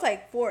 because I was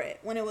like for it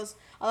when it was,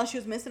 although she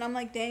was missing, I'm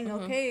like, dang,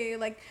 okay,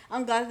 like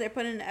I'm glad that they're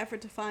putting in the effort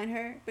to find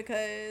her,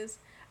 because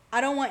I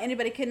don't want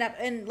anybody kidnapped.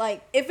 And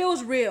like if it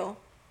was real,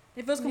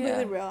 if it was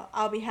completely real,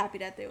 I'll be happy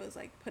that they was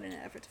like putting in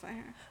an effort to find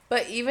her.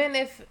 But even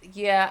if,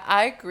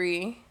 I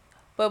agree,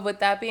 but with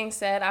that being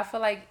said, I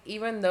feel like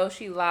even though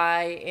she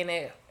lied and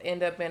it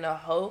ended up in a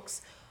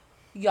hoax,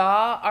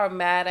 y'all are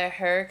mad at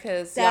her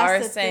because y'all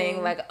are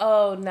saying like,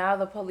 oh, now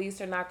the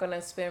police are not going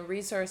to spend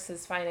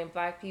resources finding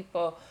black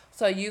people.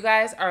 So you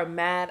guys are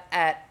mad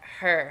at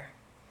her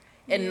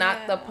and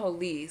not the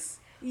police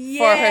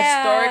for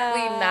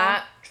historically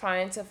not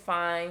trying to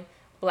find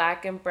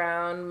black and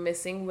brown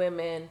missing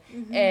women.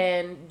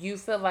 And you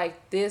feel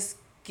like this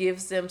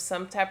gives them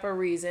some type of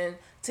reason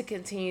to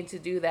continue to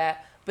do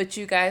that. But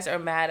you guys are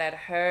mad at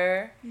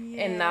her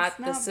and not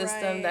the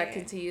system that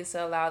continues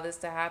to allow this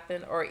to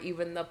happen, or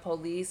even the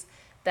police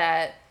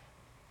that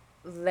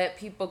let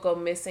people go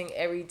missing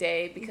every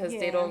day because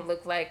they don't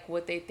look like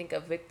what they think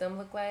a victim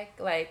look like.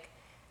 Like,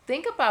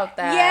 think about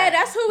that. Yeah,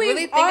 that's who we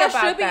really all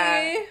should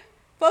be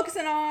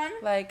focusing on.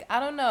 Like, I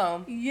don't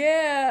know.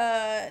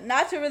 Yeah,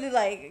 not to really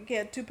like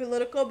get too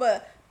political,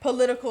 but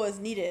political is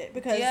needed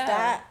because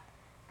that.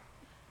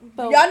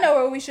 But y'all know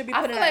where we should be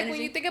putting our energy.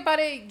 When you think about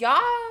it,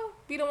 y'all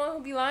be the one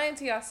who be lying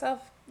to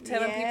yourself,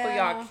 telling people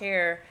y'all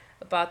care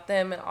about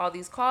them and all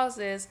these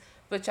causes,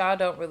 but y'all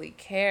don't really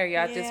care.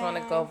 Y'all just want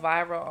to go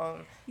viral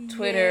on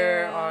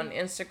Twitter, on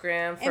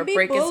Instagram for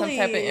breaking some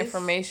type of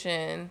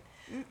information,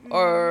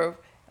 or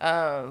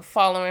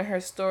following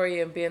her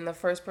story and being the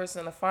first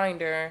person to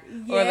find her,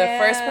 or the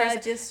first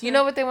person. You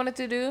know what they wanted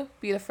to do?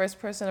 Be the first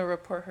person to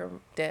report her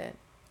dead.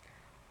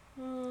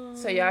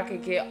 So y'all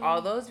could get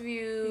all those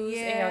views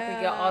and y'all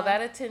could get all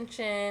that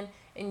attention,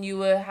 and you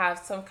would have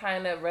some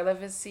kind of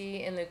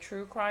relevancy in the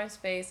true crime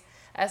space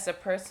as a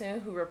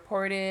person who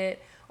reported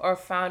or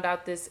found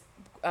out this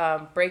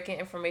breaking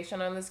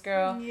information on this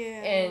girl.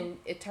 And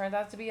it turned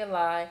out to be a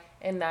lie,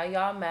 and now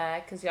y'all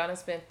mad because y'all done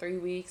spent 3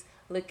 weeks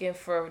looking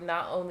for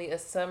not only a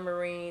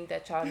submarine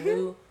that y'all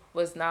knew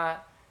was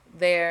not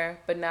there,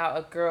 but now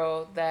a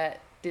girl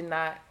that did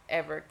not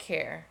ever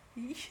care.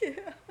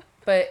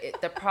 But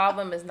the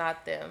problem is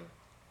not them.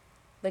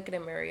 Look at the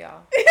mirror,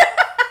 y'all.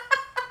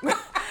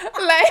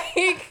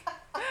 Like,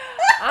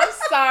 I'm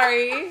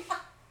sorry.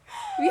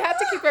 We have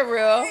to keep it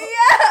real.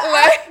 Yeah,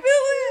 like,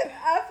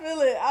 I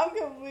feel it. I'm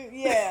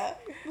completely,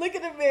 Look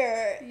in the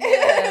mirror.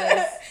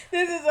 Yes.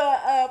 This is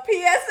a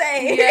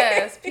PSA.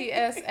 Yes,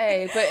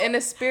 PSA. But in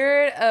the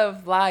spirit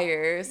of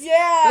liars,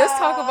 let's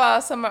talk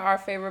about some of our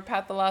favorite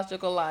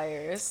pathological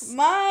liars.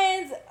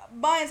 Mine's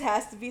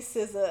has to be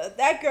SZA.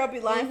 That girl be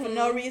lying for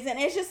no reason.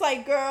 It's just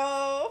like,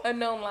 girl. A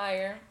known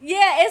liar.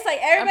 Yeah, it's like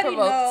everybody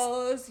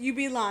knows you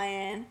be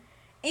lying.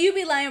 And you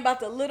be lying about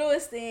the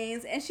littlest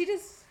things. And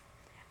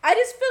I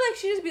just feel like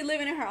she just be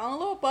living in her own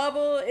little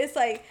bubble. It's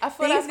like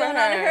things going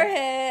on in her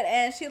head.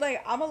 And she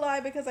like, I'm going to lie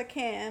because I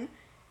can.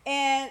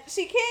 And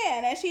she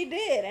can. And she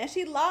did. And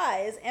she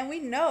lies. And we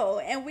know.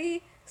 And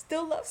we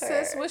still love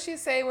her. Sis, what she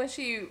say when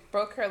she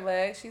broke her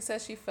leg? She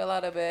said she fell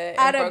out of bed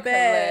and broke her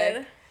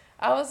leg.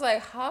 I was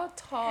like, how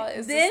tall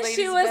is this lady's bed? Then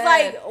she was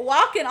like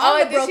walking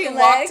on the broken leg. Did she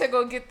walk to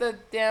go get the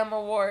damn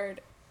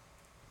award?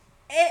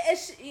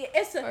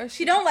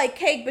 She don't like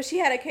cake, but she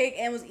had a cake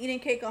and was eating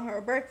cake on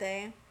her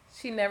birthday.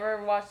 She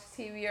never watched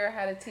TV or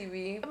had a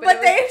TV. But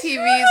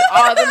TVs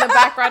all in the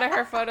background of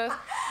her photos.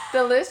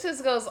 The list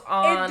just goes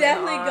on. It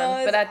definitely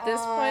goes. But at this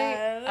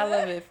point, I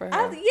love it for her.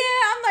 I'm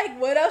like,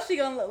 what else she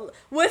gonna?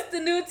 What's the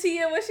new tea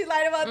and what she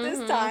lied about this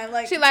time?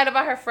 Like, she lied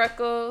about her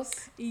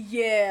freckles.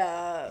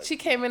 Yeah. She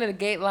came into the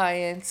gate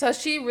lying. So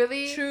she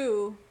really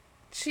true.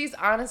 She's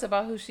honest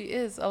about who she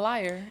is. A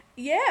liar.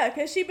 Yeah,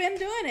 because she been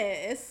doing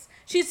it.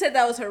 She said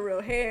that was her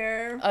real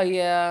hair. Oh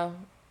yeah.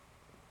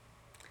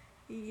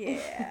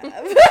 Yeah.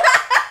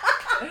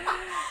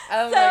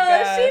 Oh my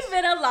gosh. She's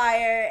been a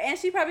liar, and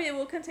she probably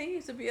will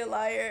continue to be a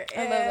liar.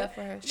 I love that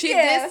for her.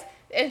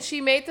 She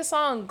made the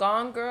song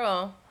 "Gone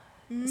Girl."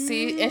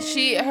 See, and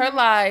her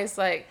lies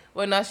like,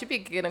 well, no, she be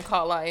getting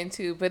caught lying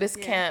too, but it's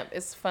camp,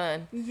 it's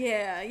fun.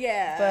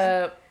 Yeah.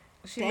 But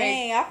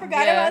I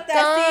forgot about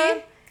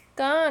that.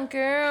 Gone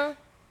girl.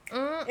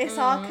 It's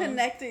all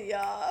connected,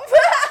 y'all.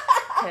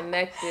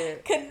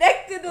 Connected.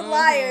 Connected the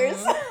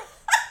liars.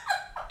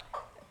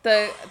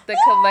 The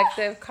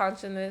collective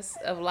consciousness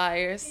of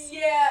liars.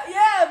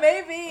 Yeah,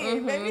 maybe.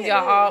 Maybe We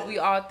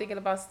all thinking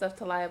about stuff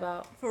to lie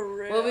about. For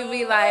real. What would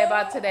we lie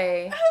about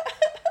today?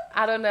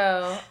 I don't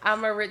know.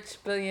 I'm a rich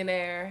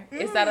billionaire.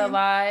 Is that a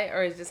lie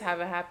or it just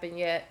haven't happened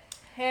yet?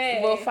 Hey.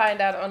 We'll find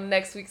out on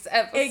next week's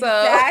episode.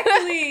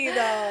 Exactly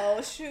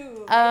though.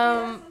 Shoot.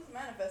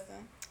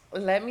 Manifesting.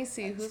 Let me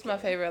see. Who's my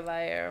favorite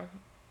liar?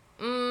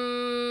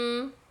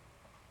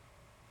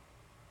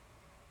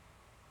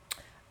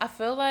 I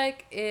feel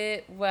like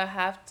it would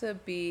have to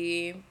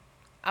be,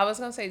 I was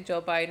going to say Joe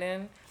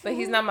Biden, but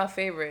he's not my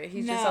favorite.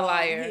 He's just a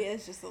liar. He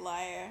is just a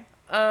liar.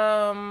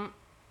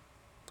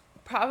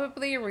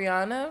 Probably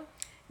Rihanna.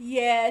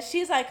 Yeah,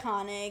 she's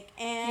iconic.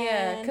 And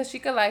yeah, because she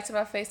could lie to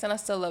my face and I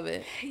still love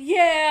it.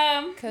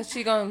 Yeah. Because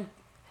she going,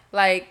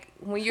 like,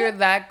 when you're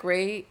that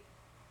great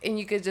and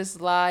you could just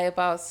lie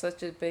about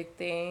such a big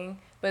thing,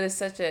 but it's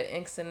such an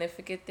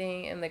insignificant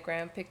thing in the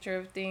grand picture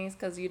of things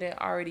because you didn't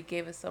already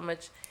gave us so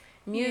much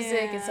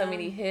music and so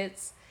many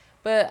hits.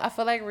 But I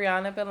feel like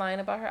Rihanna been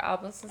lying about her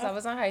album since I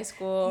was in high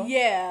school.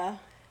 Yeah.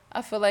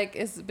 I feel like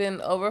it's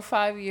been over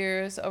 5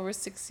 years, over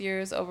 6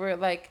 years, over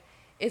like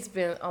it's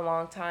been a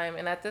long time.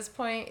 And at this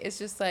point, it's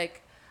just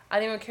like I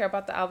don't even care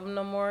about the album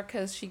no more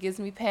because she gives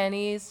me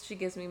panties, she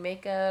gives me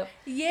makeup,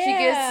 yeah, she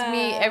gives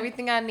me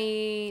everything I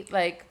need.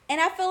 Like, and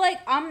I feel like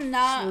I'm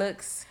not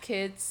looks,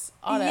 kids,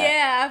 all that.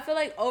 Yeah, I feel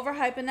like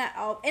overhyping that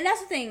album, and that's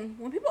the thing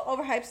when people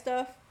overhype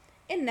stuff.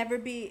 It never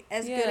be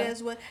as good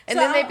as what. And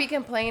then they be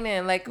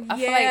complaining. Like, I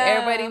feel like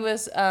everybody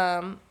was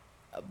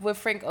with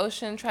Frank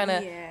Ocean trying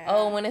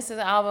to, when it's his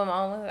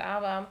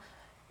album.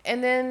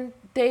 And then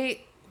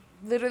they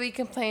literally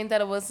complained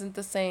that it wasn't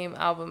the same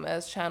album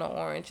as Channel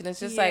Orange. And it's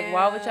just like,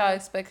 why would y'all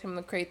expect him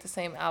to create the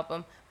same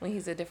album when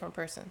he's a different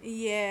person?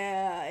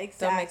 Yeah,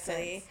 exactly. Don't make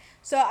sense.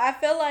 So I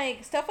feel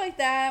like stuff like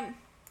that,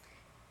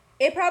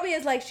 it probably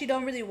is like she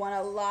don't really want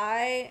to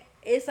lie.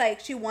 It's like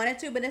she wanted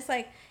to, but it's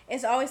like,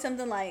 it's always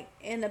something like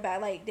in the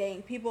back, like,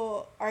 dang,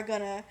 people are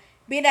gonna,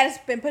 being that it's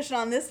been pushing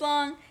on this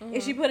long,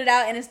 if she put it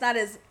out and it's not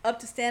as up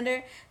to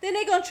standard, then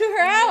they gonna chew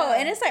her out.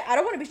 And it's like, I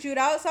don't want to be chewed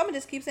out, so I'm gonna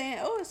just keep saying,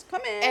 oh, it's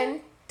coming. And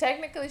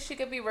technically, she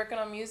could be working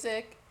on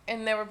music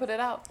and never put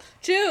it out.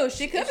 True,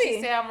 she could be.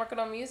 She say, I'm working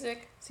on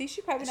music. See,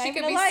 she probably not she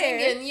even could a be liar.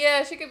 singing.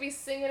 Yeah, she could be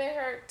singing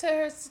to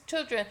her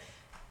children.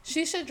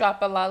 She should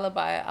drop a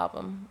lullaby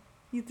album.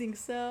 You think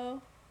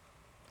so?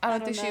 I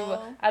don't think she would.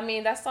 I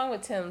mean, that song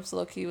with Tim's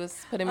low-key was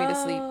putting me to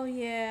sleep. Oh,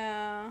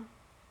 yeah.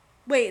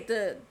 Wait,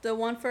 the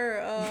one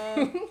for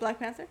Black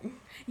Panther?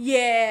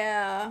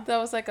 Yeah. That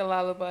was like a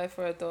lullaby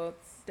for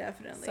adults.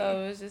 Definitely.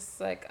 So it was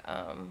just like,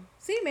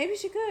 See, maybe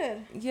she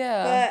could.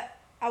 Yeah. But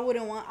I would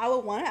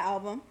want an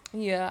album.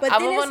 Yeah. But I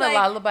would want a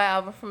lullaby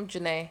album from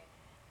Janae.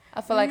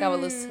 I feel like I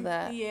would listen to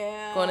that.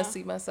 Yeah. Going to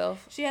sleep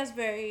myself. She has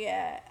very,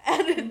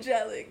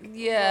 angelic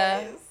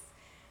voice.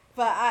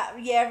 But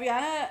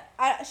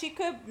Rihanna, she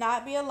could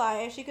not be a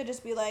liar. She could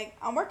just be like,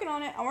 I'm working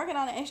on it,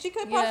 and she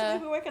could possibly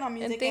be working on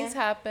music. And things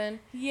happen.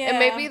 Yeah. And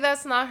maybe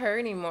that's not her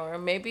anymore.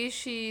 Maybe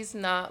she's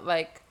not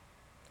like,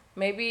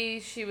 maybe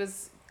she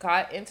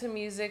got into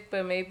music,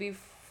 but maybe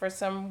for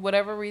some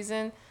whatever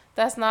reason,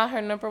 that's not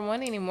her number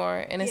one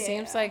anymore. And it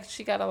seems like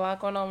she got a lot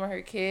going on with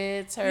her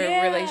kids, her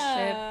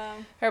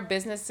relationship, her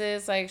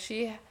businesses. Like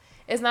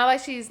it's not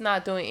like she's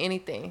not doing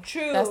anything.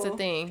 True. That's the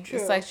thing. True.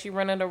 It's like she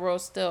running the road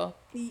still.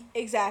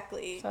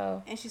 Exactly.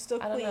 So, and she's still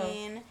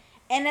queen.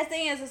 And the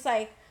thing is, it's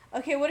like,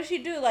 okay, what did she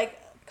do? Like,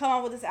 come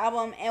out with this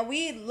album, and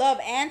we love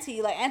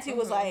Auntie. Like, Auntie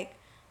was like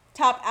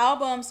top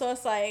album. So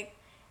it's like,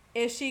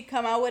 if she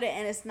come out with it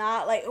and it's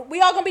not, like,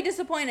 we all gonna be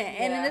disappointed.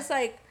 Yeah. And then it's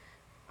like,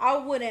 I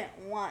wouldn't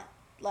want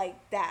like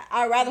that.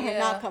 I'd rather her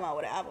not come out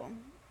with an album,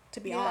 to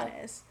be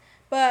honest.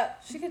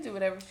 But she could do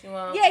whatever she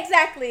wants. Yeah,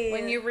 exactly.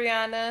 When you're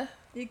Rihanna,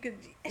 you could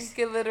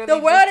literally. The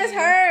world is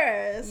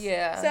hers.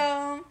 Yeah.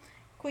 So,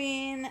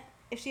 queen.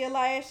 If she a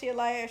liar, she a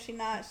liar. If she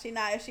not, she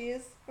not. If she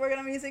is working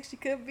on music, she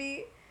could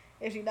be.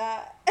 If she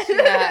not, she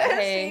not.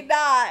 Hey. She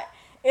not.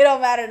 It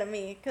don't matter to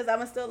me because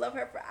I'ma still love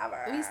her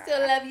forever. We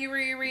still love you,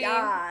 Riri.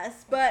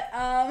 Yes, but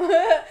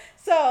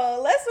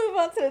so let's move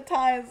on to the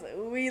times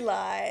we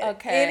lied.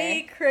 Okay.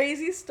 Any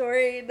crazy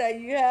story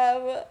that you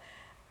have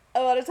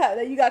about a time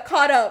that you got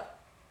caught up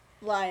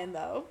lying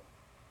though?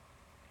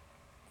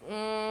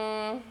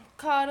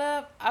 Caught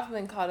up. I've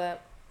been caught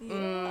up.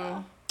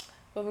 Yeah.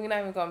 But we're not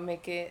even gonna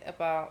make it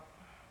about.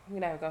 We're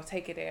not even gonna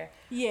take it there.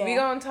 Yeah.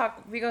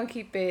 We're gonna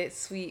keep it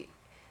sweet.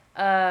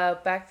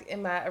 Back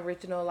in my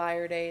original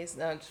liar days.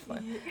 No, I'm just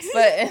fun.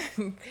 But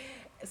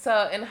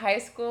so in high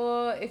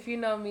school, if you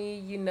know me,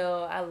 you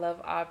know I love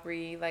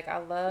Aubrey. Like I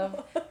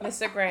love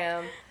Mr.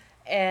 Graham,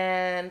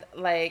 and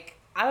like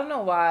I don't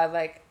know why.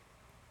 Like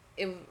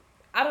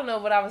I don't know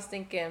what I was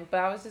thinking,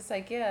 but I was just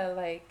like, yeah,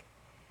 like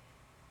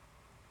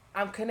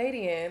I'm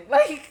Canadian.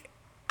 Like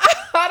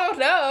I don't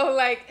know.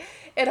 Like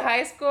in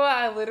high school,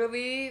 I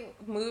literally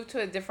moved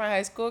to a different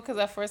high school because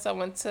at first I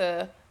went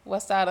to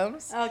West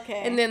Adams.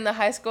 Okay. And then the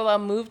high school I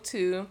moved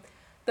to,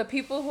 the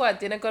people who I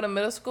didn't go to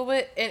middle school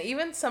with, and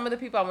even some of the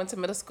people I went to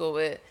middle school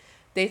with,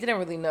 they didn't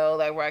really know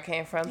like where I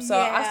came from. So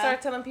I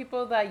started telling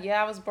people that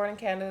I was born in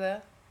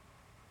Canada,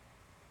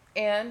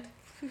 and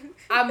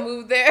I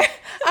moved there.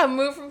 I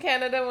moved from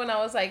Canada when I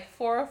was like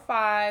 4 or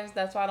 5.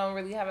 That's why I don't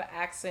really have an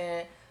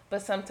accent.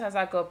 But sometimes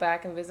I go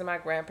back and visit my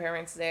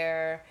grandparents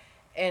there,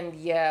 and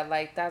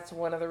like that's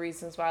one of the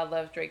reasons why I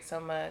love Drake so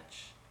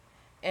much.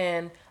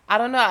 And I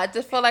don't know. I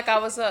just feel like I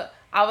was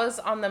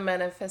on the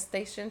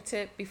manifestation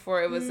tip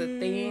before it was a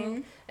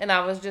thing, and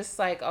I was just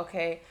like,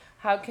 okay,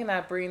 how can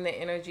I bring the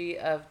energy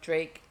of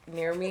Drake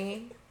near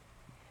me?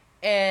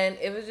 And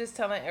it was just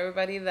telling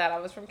everybody that I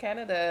was from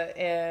Canada.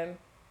 And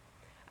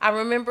I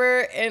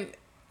remember, and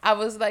I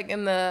was like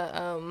in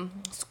the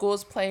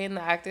school's play in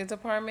the acting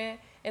department,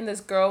 and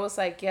this girl was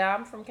like, yeah,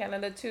 I'm from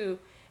Canada too.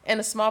 And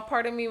a small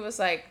part of me was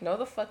like, no,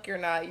 the fuck you're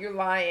not. You're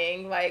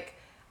lying. Like,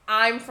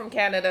 I'm from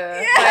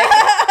Canada. Yeah. Like,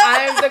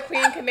 I'm the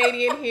queen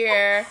Canadian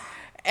here.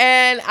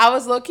 And I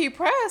was low-key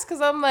pressed because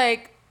I'm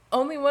like,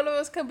 only one of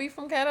us can be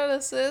from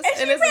Canada, sis.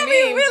 And it's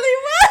me. Really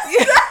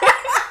was.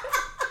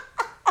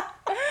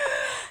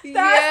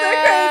 That's the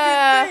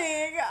crazy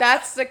thing.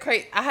 That's the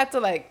crazy. I had to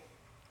like.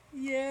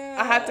 Yeah.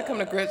 I had to come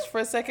to grips for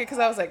a second because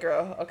I was like,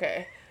 girl,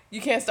 okay.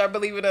 You can't start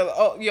believing in your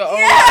own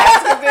lies,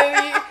 because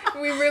then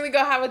we really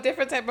gonna have a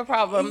different type of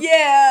problem.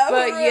 Yeah.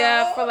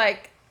 But for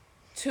like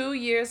 2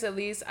 years at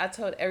least, I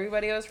told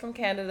everybody I was from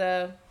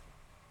Canada.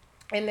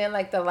 And then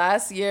like the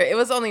last year, it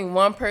was only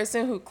one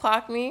person who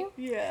clocked me.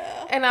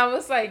 Yeah. And I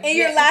was like, in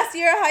your last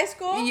year of high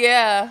school?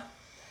 Yeah.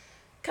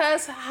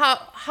 Cause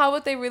how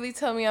would they really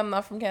tell me I'm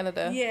not from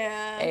Canada?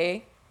 Yeah.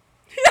 Eh?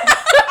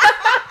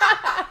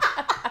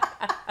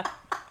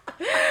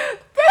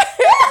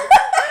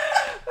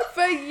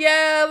 But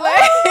yeah,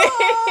 like.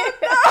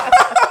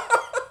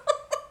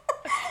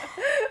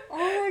 Oh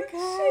my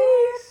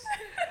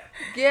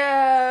gosh.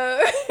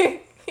 Yeah.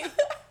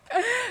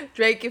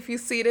 Drake, if you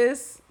see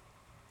this,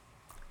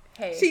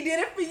 hey. She did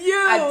it for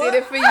you. I did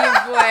it for you,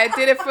 boy. I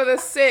did it for the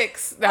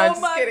 6. No, I'm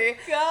just kidding.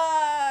 Oh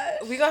my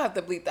gosh. We gonna have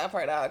to bleep that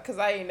part out because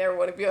I ain't never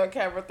want to be on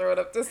camera throwing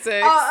up the 6.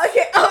 Okay.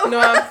 Oh. No,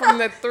 I'm from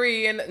the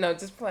 3 and no,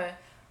 just playing.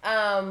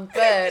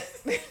 But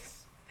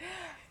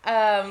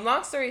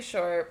long story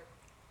short,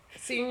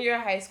 senior year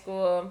of high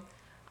school,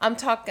 I'm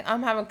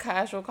having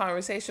casual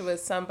conversation with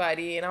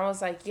somebody, and I was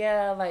like,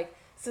 yeah, like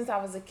since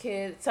I was a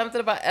kid, something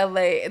about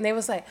LA, and they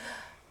was like,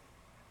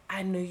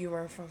 I knew you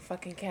weren't from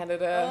fucking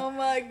Canada. Oh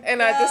my god.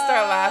 And I just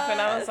started laughing.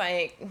 I was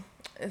like,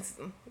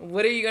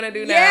 what are you gonna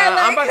do now? Yeah, like,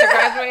 I'm about to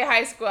graduate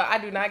high school. I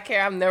do not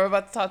care. I'm never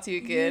about to talk to you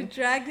again. You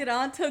dragged it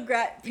on till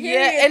period.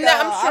 Yeah, and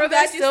I'm sure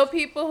there's still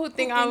people who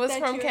think I was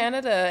from you're...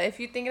 Canada. If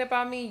you're thinking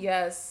about me,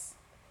 yes.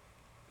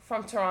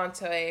 From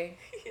Toronto, eh?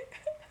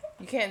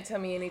 You can't tell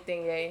me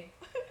anything, eh?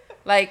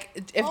 Like,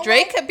 if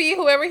Drake could be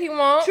whoever he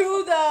wants.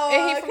 True, though.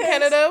 And he from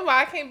Canada,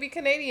 why I can't be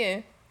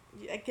Canadian?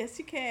 I guess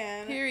you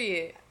can.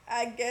 Period.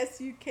 I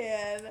guess you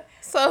can.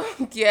 So,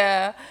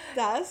 yeah.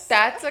 That's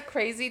a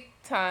crazy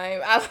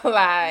time. I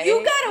lied.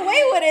 You got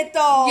away with it,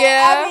 though.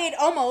 Yeah. I mean,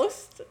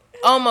 almost.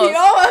 Almost. You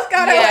almost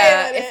got away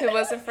with it. If it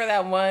wasn't for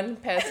that one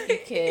pesky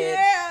kid.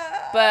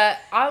 Yeah. But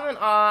all in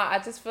all, I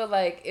just feel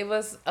like it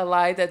was a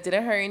lie that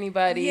didn't hurt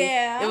anybody.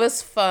 Yeah. It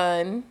was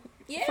fun.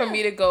 Yeah. For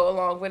me to go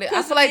along with it.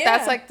 I feel like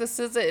that's like the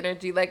SZA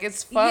energy. Like,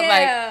 it's fun.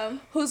 Yeah. Like,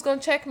 who's gonna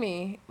check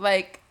me?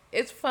 Like,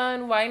 it's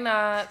fun. Why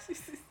not?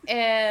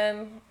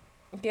 And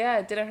yeah,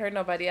 it didn't hurt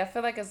nobody. I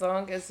feel like as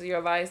long as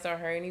your lies don't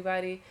hurt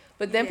anybody.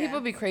 But then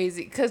people be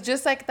crazy. Because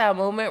just like that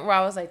moment where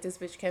I was like, this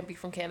bitch can't be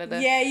from Canada.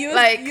 Yeah,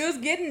 you was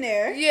getting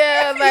there.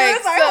 Yeah, like,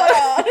 yeah,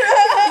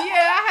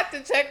 I have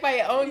to check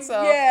my own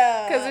self.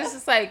 Yeah. Because it's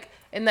just like,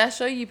 and that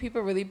show you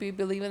people really be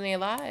believing their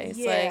lies.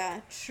 Yeah,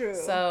 like, true.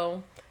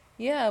 So,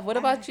 yeah, what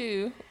about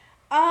you?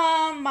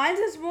 Mine's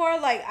is more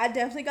like I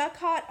definitely got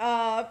caught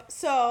up.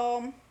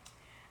 So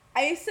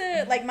I used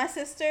to, like, my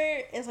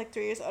sister is like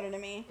 3 years older than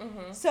me.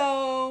 Mm-hmm.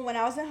 So when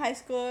I was in high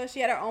school,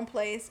 she had her own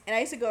place, and I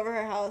used to go over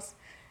her house.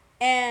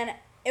 And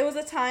it was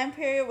a time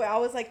period where I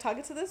was like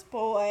talking to this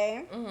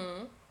boy.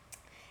 Mm-hmm.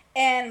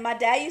 And my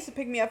dad used to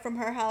pick me up from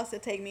her house to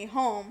take me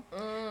home.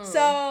 Mm. So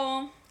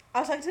I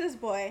was talking to this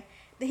boy.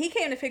 Then he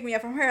came to pick me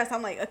up from her house.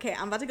 I'm like, okay,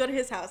 I'm about to go to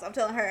his house. I'm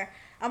telling her,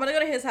 I'm about to go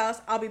to his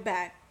house. I'll be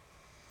back.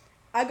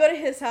 I go to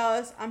his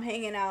house. I'm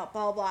hanging out,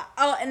 blah, blah, blah.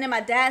 Oh, and then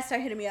my dad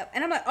started hitting me up.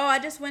 And I'm like, oh,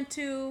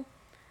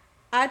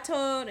 I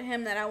told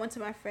him that I went to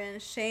my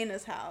friend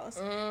Shayna's house.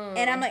 Mm.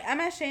 And I'm like,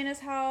 I'm at Shayna's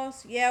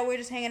house. Yeah, we're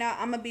just hanging out.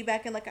 I'm going to be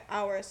back in like an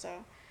hour or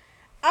so.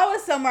 I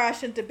was somewhere I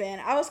shouldn't have been.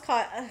 I was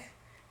caught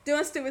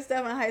doing stupid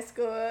stuff in high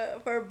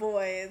school for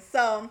boys.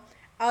 So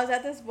I was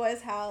at this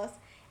boy's house.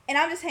 And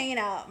I'm just hanging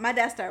out. My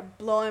dad started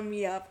blowing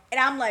me up.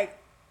 And I'm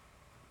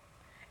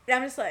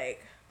just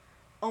like,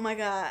 oh my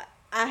God,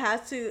 I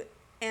have to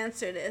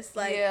answer this.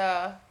 Like,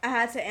 yeah. I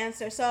had to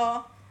answer.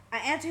 So I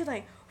answered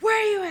like, where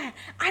are you at?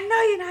 I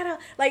know you're not.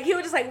 Like, he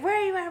was just like, where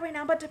are you at right now?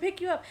 I'm about to pick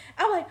you up.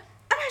 I'm like,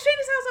 I'm at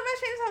Shayna's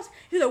house.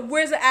 He's like,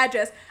 where's the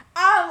address?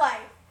 I'm like,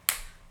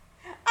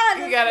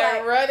 you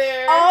gotta run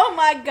it. Oh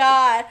my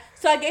God.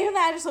 So I gave him the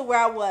address of where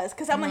I was,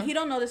 because I'm like, he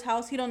don't know this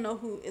house. He don't know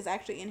who is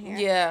actually in here.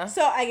 Yeah.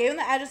 So I gave him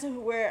the address of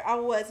where I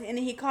was, and then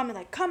he called me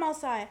like, come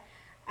outside.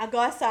 I go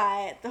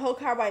outside. The whole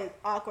car ride is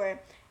awkward.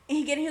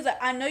 And he was like,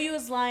 I know you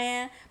was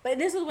lying. But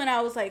this was when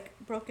I was like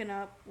broken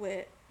up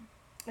with,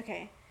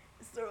 okay.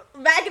 So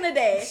back in the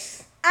day,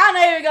 I'm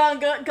not even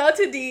gonna go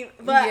too deep.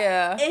 But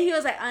yeah. And he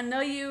was like, I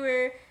know you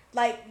were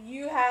like,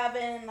 you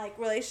having like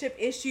relationship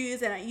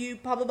issues, and you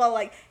blah blah blah.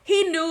 Like,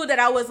 he knew that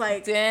I was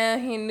like,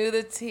 damn, he knew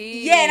the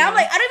tea. yeah. And I'm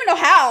like, I don't even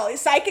know how.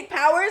 Psychic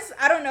powers.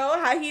 I don't know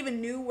how he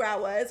even knew where I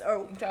was or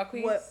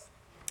what.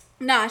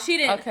 Nah, she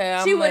didn't.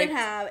 Okay, she wouldn't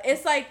have.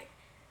 It's like,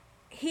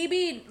 he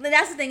be,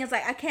 that's the thing, is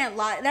like, I can't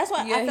lie. That's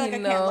why I feel like I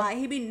can't lie.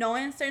 He be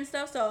knowing certain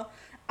stuff, so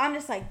I'm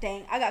just like,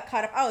 dang, I got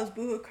caught up. I was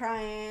boohoo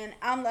crying.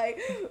 I'm like,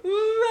 ooh,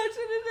 I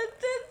should have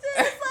done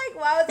this.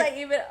 Like, why was I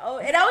even,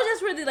 and I was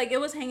just really like, it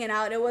was hanging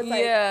out. It was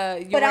like, yeah,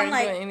 you but weren't I'm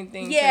like, doing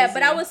anything yeah, crazy.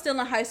 But I was still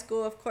in high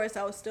school. Of course,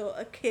 I was still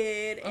a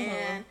kid,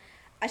 and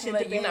I should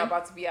have been. You're not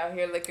about to be out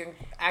here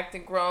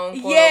acting grown,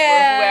 over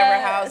yeah,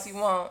 whoever house you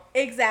want.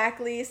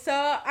 Exactly. So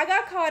I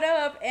got caught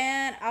up,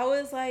 and I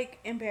was like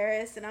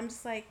embarrassed, and I'm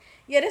just like,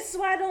 yeah, this is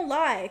why I don't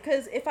lie,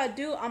 because if I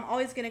do, I'm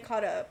always getting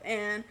caught up,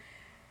 and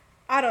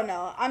I don't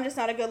know, I'm just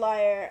not a good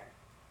liar,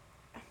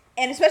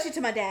 and especially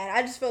to my dad,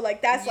 I just feel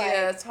like that's like,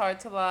 yeah, it's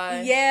hard to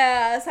lie.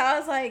 Yeah, so I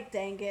was like,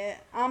 dang it,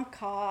 I'm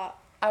caught.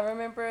 I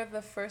remember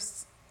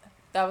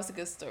that was a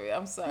good story.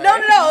 I'm sorry. No,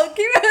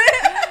 keep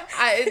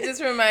it. It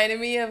just reminded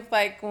me of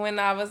like when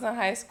I was in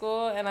high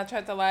school and I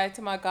tried to lie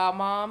to my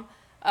godmom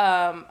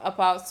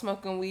about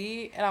smoking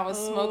weed, and I was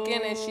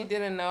smoking and she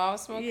didn't know I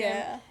was smoking.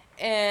 Yeah.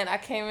 And I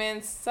came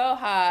in so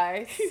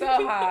high,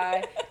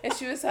 and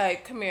she was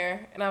like, "Come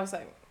here," and I was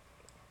like,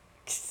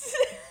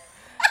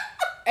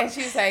 and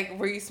she was like,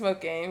 "Were you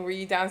smoking? Were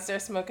you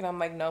downstairs smoking?" I'm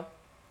like, "No,"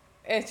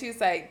 and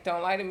she's like,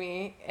 "Don't lie to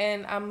me,"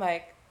 and I'm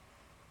like,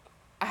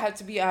 I have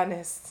to be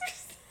honest.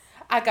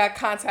 I got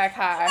contact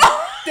high.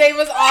 They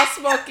was all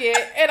smoking,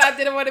 and I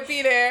didn't want to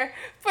be there.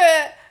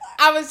 But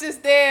I was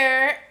just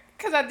there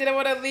because I didn't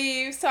want to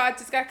leave, so I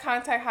just got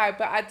contact high,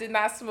 but I did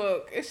not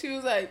smoke. And she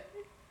was like,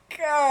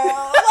 girl,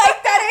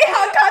 like, that ain't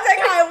how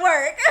contact high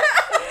work.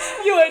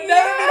 You would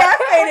never be that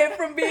faded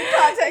from being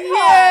contact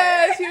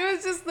high. Yeah, she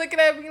was just looking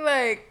at me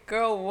like,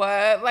 girl,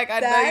 what? Like, I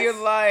know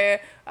you're lying.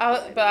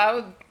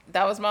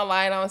 That was my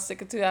line I was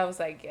sticking to. I was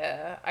like,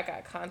 yeah, I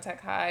got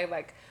contact high.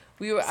 Like,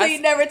 so you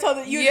never told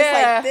them, you were just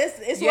like, this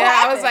is what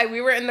happened. I was like,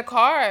 we were in the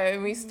car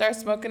and we started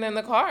smoking in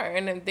the car,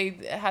 and then they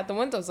had the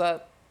windows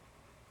up.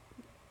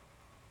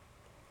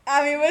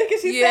 I mean, what could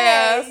she say?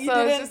 Yeah,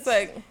 so it's just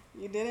like,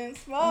 you didn't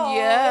smoke.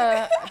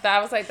 Yeah,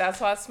 that was like, that's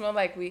why I smelled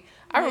like weed.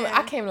 I remember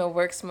I came to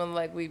work smelling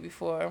like weed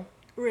before.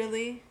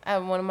 Really?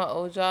 At one of my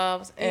old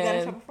jobs. And you got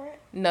in trouble for it?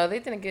 No, they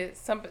didn't get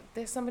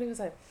somebody was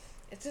like,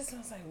 it just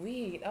smells like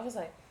weed. I was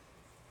like,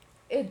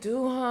 it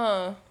do,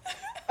 huh?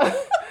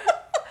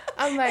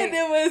 I'm like, and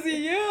it was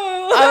you.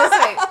 I was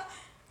like,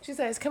 she's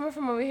like, it's coming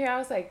from over here. I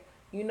was like,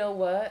 you know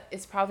what?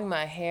 It's probably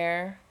my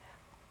hair.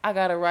 I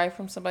got a ride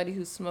from somebody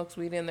who smokes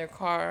weed in their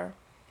car,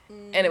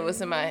 and it was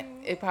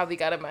it probably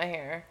got in my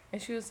hair. And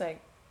she was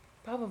like,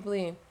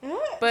 probably.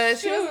 But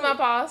she was my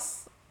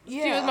boss.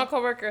 Yeah. She was my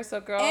coworker,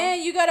 so girl.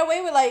 And you got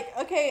away with like,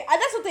 okay,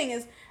 that's the thing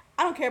is,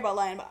 I don't care about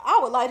lying, but I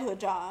would lie to a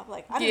job.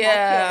 Like, I do not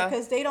care,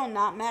 because they don't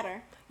not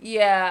matter.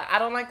 Yeah, I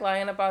don't like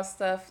lying about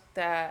stuff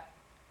that,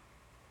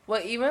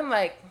 well, even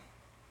like,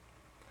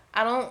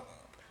 I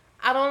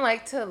don't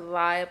like to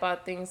lie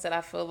about things that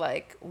I feel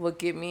like will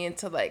get me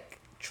into like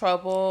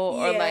trouble,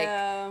 or like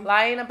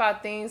lying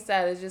about things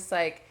that is just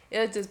like,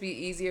 it'll just be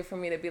easier for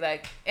me to be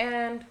like,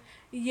 and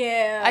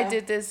I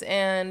did this,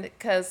 and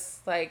because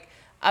like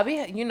I be,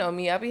 you know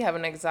me, I be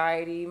having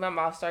anxiety, my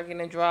mouth start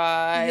getting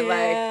dry,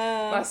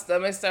 like my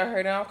stomach start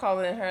hurting. I'm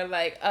calling her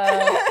like,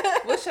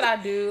 what should I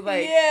do?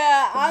 Like,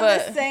 I'm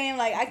the same.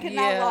 Like, I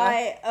cannot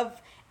lie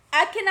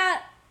I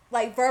cannot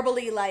like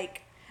verbally,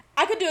 like,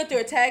 I could do it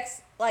through a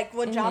text, like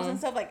with jobs and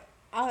stuff. Like,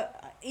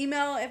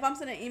 email, if I'm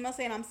sending an email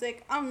saying I'm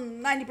sick,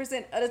 I'm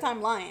 90% of the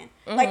time lying.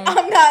 Like,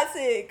 I'm not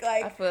sick.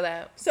 Like, I feel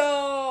that.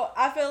 So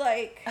I feel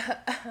like,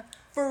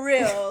 for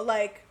real,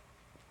 like,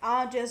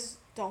 I just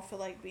don't feel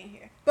like being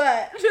here.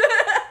 But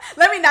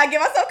let me not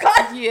get myself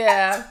caught.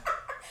 Yeah.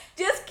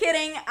 Just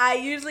kidding. I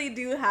usually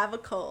do have a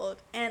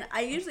cold, and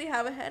I usually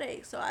have a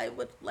headache, so I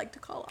would like to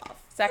call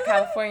off. It's that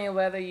California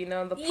weather, you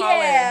know, the pollen.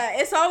 Yeah,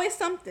 it's always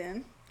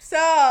something. So,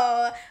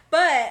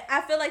 but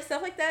I feel like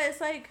stuff like that,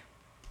 it's like,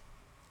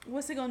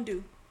 what's it gonna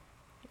do?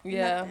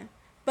 Yeah. Nothing.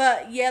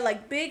 But yeah,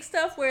 like big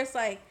stuff where it's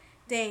like,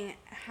 dang,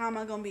 how am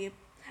I gonna be?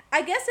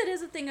 I guess it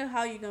is a thing of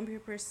how you're gonna be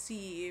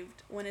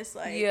perceived when it's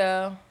like,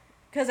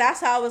 because that's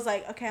how I was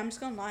like, okay, I'm just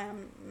gonna lie.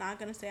 I'm not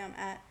gonna say I'm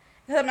at,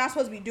 because I'm not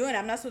supposed to be doing it.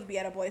 I'm not supposed to be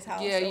at a boy's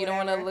house. Yeah, you don't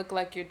want to look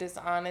like you're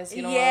dishonest.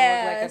 You don't want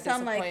to look like a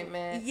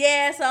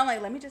disappointment. So I'm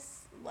like, let me just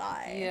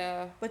lie.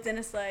 Yeah. But then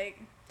it's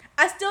like,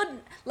 I still,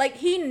 like,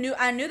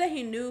 I knew that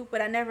he knew, but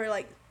I never,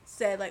 like,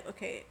 said, like,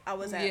 okay, I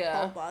was at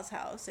Paul Ball's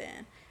house,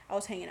 and I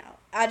was hanging out.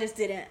 I just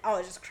didn't. I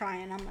was just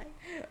crying. I'm like,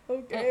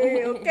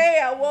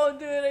 okay, I won't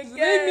do it again.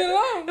 Leave me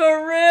alone.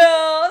 For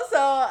real.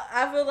 So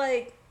I feel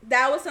like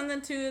that was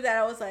something too that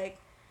I was like,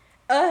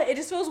 it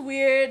just feels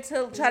weird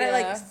to try to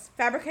like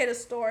fabricate a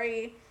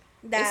story.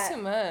 That it's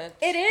too much.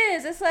 It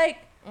is. It's like.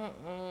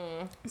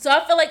 So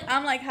I feel like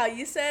I'm like how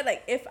you said,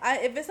 like if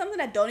it's something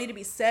that don't need to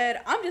be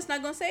said, I'm just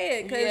not gonna say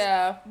it.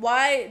 Cause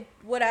why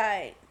would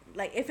I,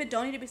 like, if it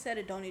don't need to be said,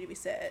 it don't need to be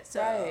said.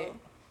 So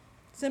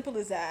simple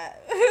as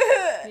that.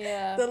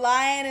 Yeah. The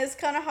lying is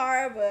kind of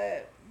hard,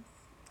 but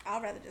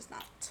I'd rather just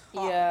not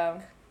talk. Yeah,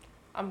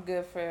 I'm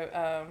good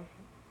for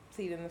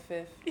pleading the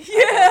fifth.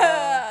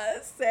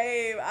 Yeah,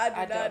 same.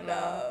 I do not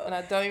know. And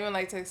I don't even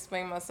like to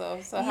explain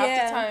myself. So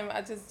half the time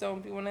I just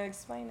don't want to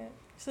explain it.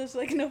 So it's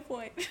like no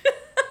point.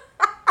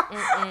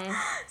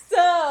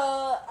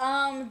 So,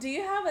 do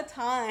you have a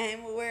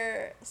time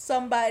where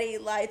somebody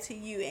lied to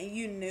you and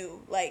you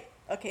knew, like,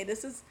 okay,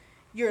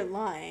 you're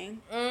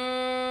lying?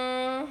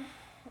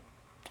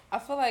 I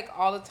feel like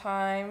all the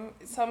time,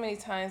 so many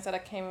times that I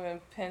can't even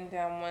pin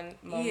down one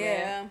moment.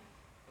 Yeah.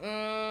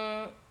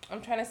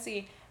 I'm trying to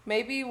see.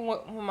 Maybe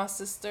with my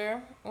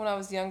sister, when I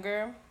was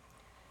younger,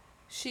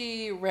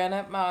 she ran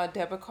up my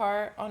debit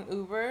card on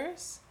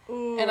Ubers.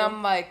 Ooh. And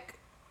I'm like,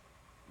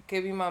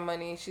 give me my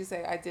money. She's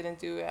like, I didn't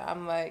do it.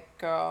 I'm like,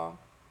 girl.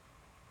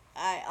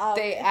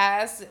 They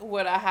asked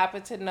what I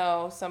happen to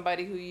know,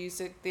 somebody who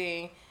used a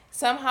thing.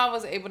 Somehow I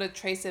was able to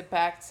trace it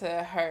back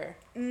to her.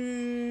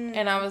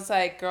 And I was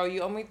like, girl,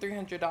 you owe me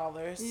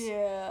 $300.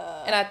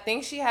 Yeah. And I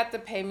think she had to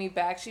pay me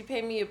back. She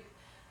paid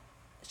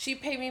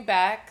me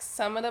back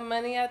some of the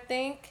money, I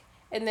think.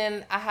 And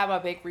then I had my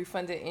bank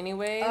refunded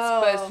anyways.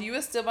 Oh. But you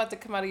was still about to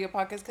come out of your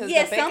pockets because the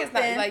bank is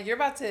not, like, you're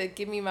about to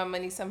give me my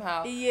money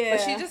somehow. Yeah.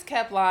 But she just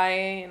kept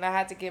lying, and I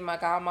had to get my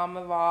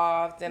godmom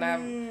involved. And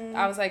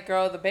I was like,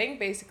 girl, the bank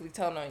basically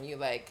told on you.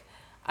 Like,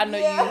 I know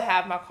you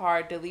have my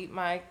card. Delete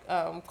my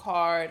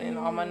card and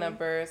all my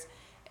numbers.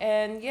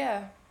 And,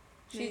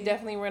 she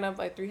definitely ran up,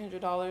 like,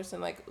 $300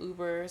 in, like,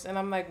 Ubers. And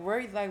I'm like, where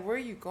are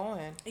you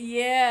going?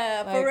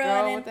 Yeah, like, for real.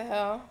 Girl, what the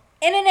hell?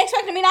 And then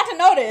expecting me not to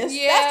notice.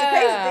 Yeah. That's the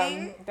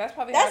crazy thing. That's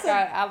probably how I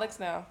got Alex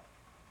now.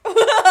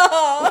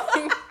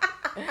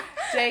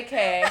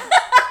 JK.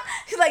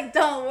 She's like,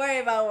 don't worry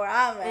about where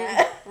I'm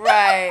at.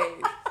 Right.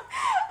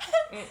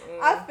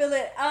 I feel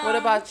it. What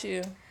about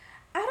you?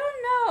 I don't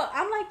know.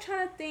 I'm like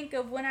trying to think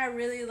of when I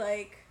really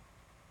like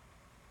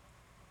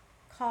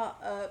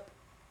caught up.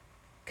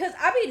 Cause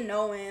I be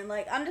knowing,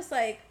 like, I'm just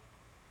like,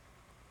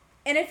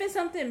 and if it's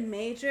something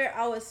major,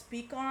 I would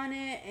speak on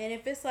it. And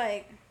if it's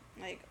like,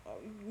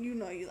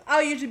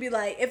 I'll usually be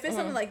like, if it's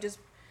something like just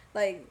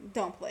like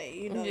don't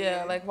play,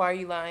 Yeah, like why are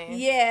you lying?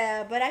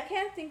 Yeah, but I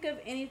can't think of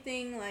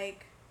anything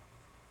like.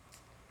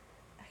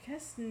 I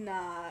guess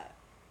not.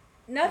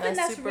 Nothing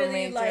that's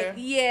really major. Like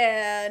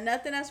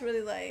nothing that's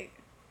really like.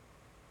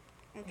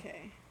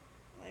 Okay,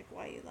 like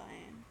why are you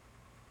lying?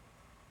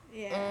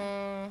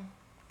 Yeah.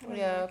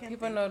 Yeah,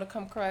 people know to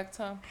come correct,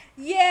 huh?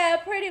 Yeah,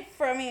 pretty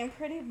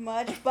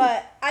much,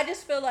 but I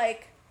just feel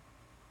like.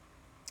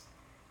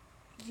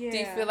 Yeah. Do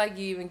you feel like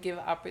you even give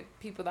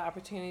people the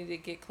opportunity to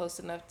get close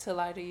enough to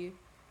lie to you?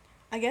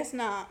 I guess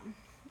not.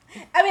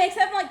 I mean,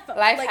 except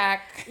life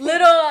hack,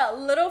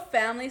 little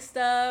family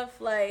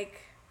stuff.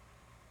 Like,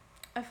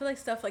 I feel like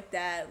stuff like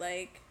that,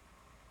 like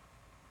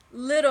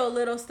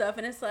little stuff,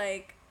 and it's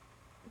like,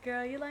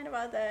 girl, you lying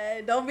about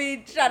that. Don't be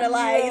trying to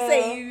lie. You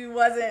say you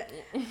wasn't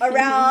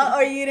around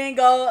or you didn't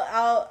go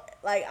out.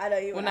 Like, I know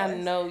you. When I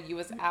know you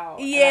was out.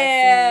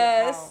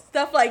 Yeah,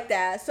 stuff like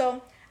that.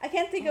 So. I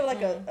can't think of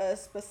like a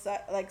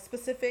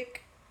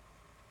specific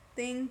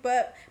thing,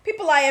 but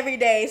people lie every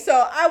day,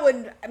 so I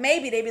wouldn't.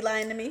 Maybe they be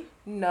lying to me.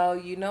 No,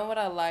 you know what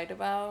I lied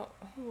about?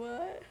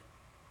 What?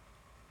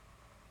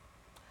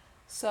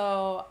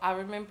 So I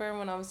remember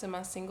when I was in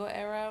my single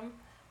era,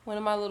 one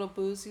of my little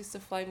boos used to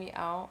fly me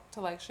out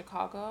to like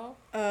Chicago.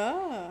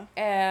 Oh.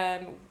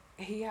 And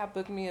he had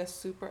booked me a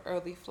super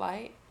early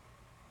flight,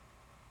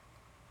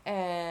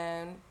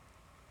 and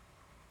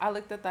I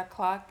looked at that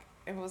clock.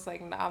 And was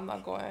like, nah, I'm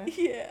not going.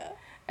 Yeah.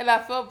 And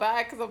I felt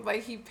bad because I'm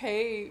like, he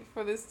paid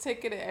for this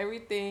ticket and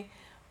everything.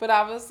 But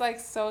I was like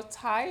so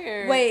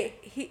tired.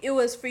 Wait, it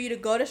was for you to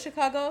go to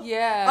Chicago?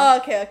 Yeah. Oh,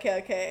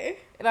 okay.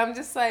 And I'm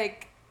just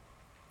like,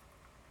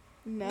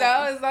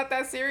 no, it's not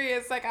that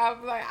serious. Like,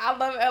 I'm like, I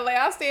love LA.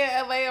 I'll stay in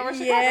LA over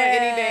Chicago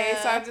any day.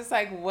 So I'm just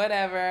like,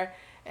 whatever.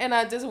 And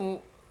I just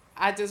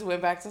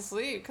went back to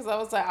sleep because I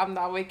was like, I'm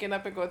not waking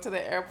up and going to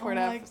the airport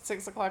at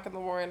 6 o'clock in the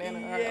morning.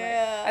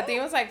 Yeah. I think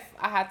it was like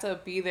I had to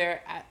be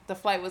there. The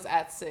flight was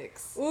at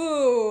 6.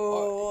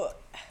 Ooh.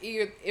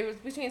 It was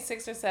between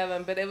 6 or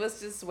 7, but it was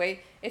just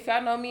wait. If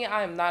y'all know me,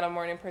 I am not a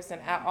morning person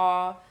at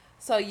all.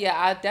 So yeah,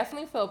 I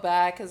definitely feel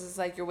bad because it's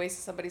like you're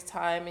wasting somebody's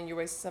time and you're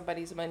wasting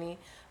somebody's money.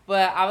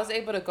 But I was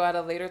able to go at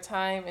a later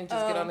time and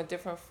just get on a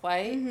different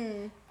flight.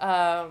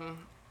 Mm-hmm.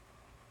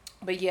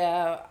 But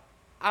yeah.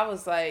 I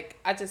was like,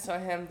 I just told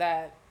him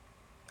that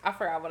I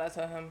forgot what I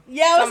told him.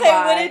 Yeah, I was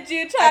like, what did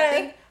you try to... I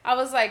think I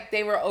was like,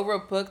 they were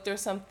overbooked or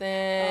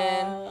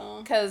something.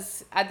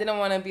 Because I didn't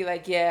want to be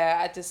like, yeah,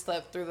 I just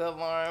slept through the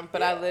alarm.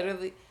 But I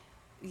literally,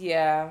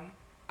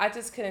 I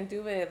just couldn't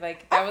do it.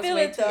 Like, that was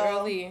way too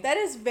early. That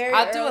is very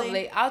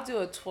early. I'll do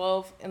a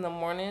 12 in the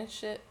morning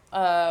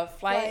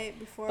flight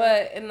before.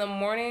 But in the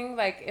morning,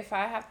 like, if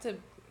I have to,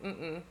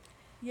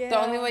 Yeah.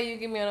 The only way you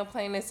get me on a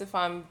plane is if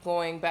I'm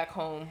going back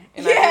home.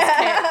 And I just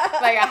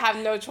can't, like, I have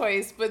no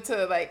choice but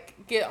to, like,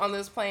 get on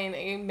this plane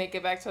and make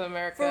it back to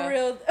America. For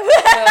real.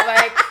 But,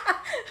 like,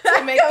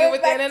 to make it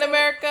within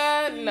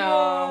America, no.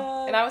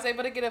 Yeah. And I was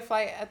able to get a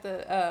flight at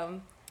the,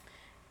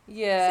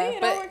 See,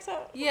 it all works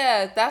out.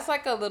 Yeah, that's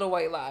like a little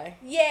white lie.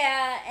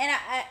 Yeah,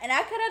 and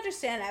I could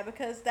understand that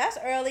because that's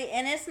early,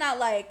 and it's not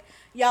like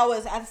y'all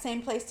was at the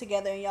same place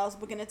together and y'all was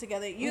booking it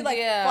together. You, like,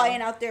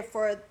 flying out there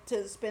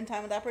to spend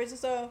time with that person,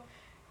 so...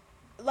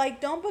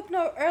 Like, don't book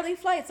no early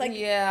flights. Like,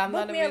 yeah, I'm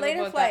book not me a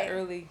later flight. That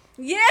early.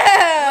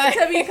 Yeah,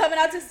 to be coming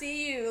out to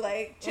see you.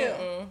 Like,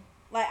 chill.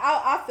 Like,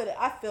 I feel it.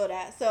 I feel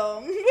that.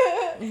 So,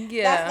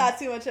 that's not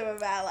too much of a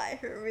bad lie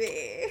for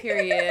me.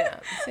 Period.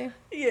 See?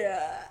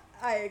 Yeah,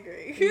 I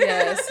agree.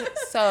 Yes.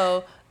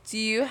 So, do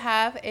you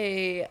have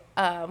a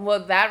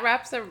well, that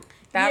wraps up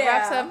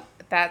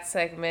that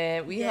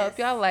segment. We hope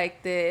y'all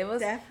liked it. It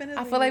was definitely.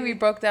 I feel like we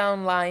broke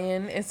down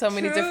lying in so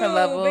many different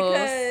levels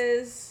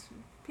because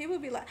people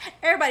be like,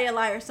 everybody a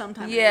liar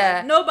sometimes.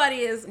 Yeah.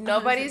 Like,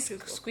 nobody's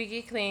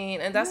squeaky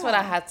clean. And that's what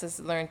I had to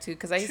learn too.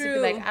 Because I used to be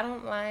like, I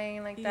don't lie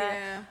like that.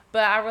 Yeah.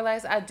 But I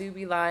realized I do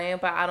be lying,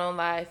 but I don't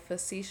lie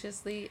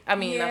facetiously. I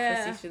mean, not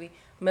facetiously,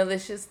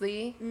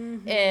 maliciously.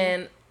 Mm-hmm.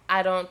 And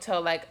I don't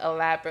tell like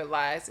elaborate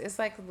lies. It's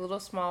like little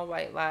small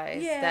white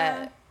lies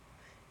that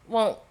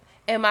won't,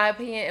 in my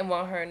opinion, it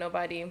won't hurt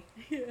nobody.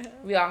 Yeah.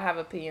 We all have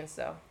opinions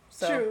though.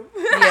 So, true.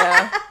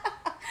 Yeah.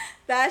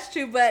 That's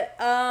true. But,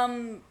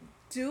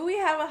 do we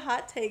have a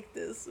hot take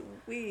this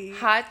week?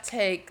 Hot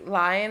take.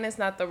 Lying is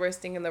not the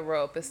worst thing in the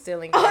world, but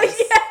stealing is. Oh,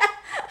 yeah.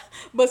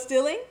 But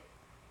stealing?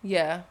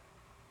 Yeah.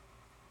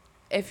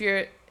 If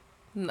you're...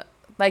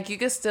 Like, you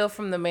could steal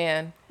from the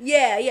man.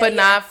 Yeah. But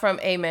not from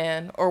a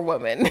man or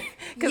woman.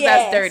 Because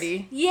that's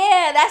dirty.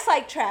 Yeah, that's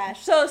like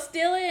trash. So,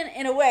 stealing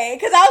in a way...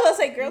 Because I was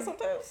going to say, girl,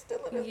 sometimes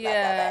stealing is not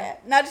that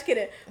bad. Not just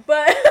kidding.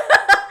 But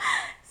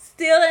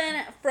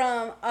stealing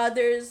from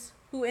others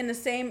who in the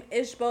same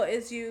ish boat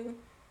as you...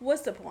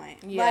 What's the point?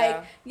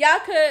 Yeah.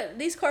 Like,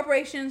 these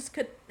corporations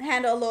could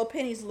handle a little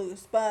pennies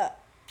loose, but...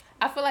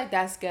 I feel like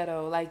that's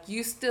ghetto. Like,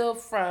 you steal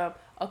from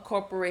a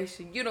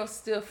corporation. You don't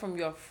steal from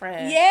your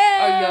friend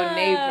or your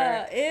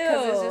neighbor.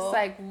 Because it's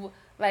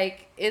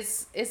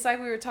just it's like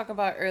we were talking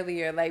about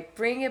earlier. Like,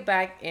 bring it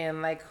back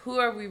in. Like, who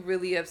are we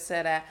really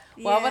upset at?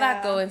 Why would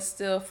I go and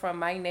steal from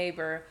my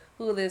neighbor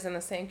who lives in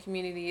the same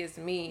community as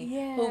me?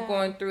 Yeah. Who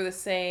going through the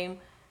same...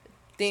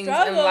 things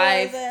struggles in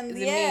life and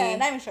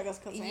not even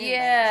struggles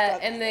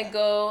and then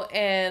go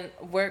and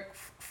work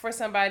for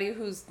somebody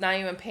who's not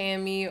even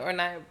paying me or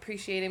not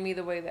appreciating me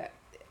the way that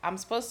I'm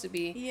supposed to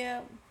be.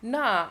 Yeah.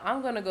 Nah,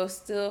 I'm gonna go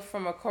steal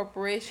from a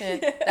corporation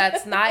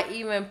that's not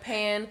even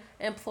paying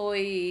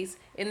employees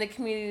in the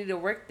community to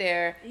work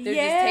there. They're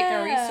just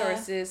taking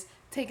resources,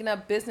 taking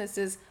up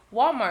businesses.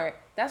 Walmart.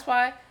 That's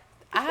why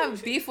I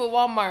have beef with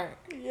Walmart.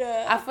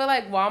 Yeah. I feel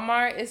like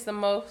Walmart is the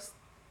most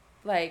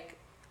like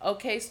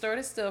okay store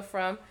to steal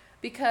from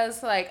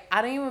because like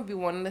I don't even be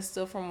wanting to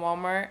steal from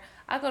Walmart.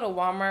 I go to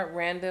Walmart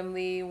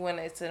randomly when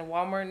it's in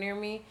Walmart near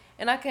me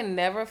and I can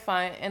never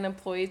find an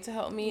employee to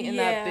help me in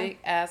that big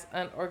ass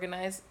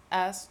unorganized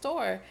ass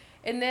store.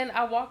 And then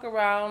I walk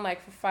around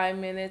like for 5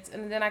 minutes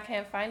and then I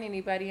can't find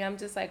anybody. I'm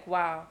just like,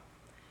 wow,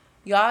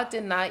 y'all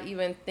did not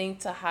even think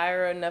to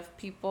hire enough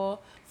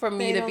people for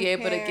me to be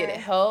able to get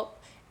help.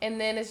 And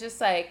then it's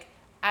just like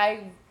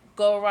I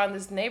go around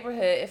this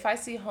neighborhood, if I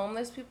see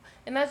homeless people,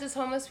 and not just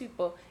homeless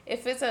people,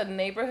 if it's a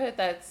neighborhood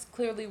that's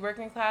clearly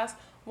working class,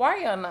 why are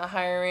y'all not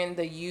hiring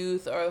the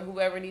youth or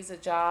whoever needs a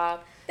job?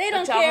 They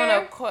don't care.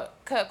 Y'all want to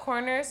cut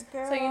corners?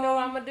 Girl. So you know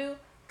what I'm going to do?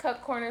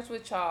 Cut corners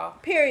with y'all.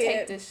 Period.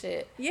 Take this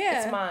shit.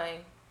 Yeah. It's mine.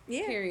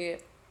 Yeah. Period.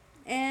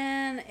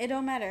 And it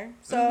don't matter.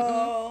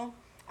 So,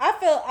 I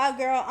feel,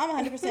 girl,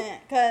 I'm 100%.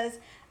 Because,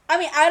 I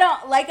mean, I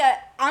don't, like,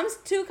 I'm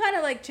too kind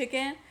of like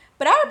chicken.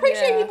 But I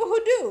appreciate people who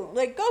do.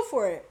 Like, go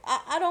for it.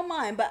 I don't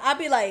mind. But I'll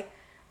be like,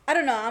 I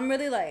don't know. I'm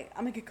really like,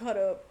 I'm going to get caught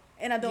up.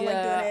 And I don't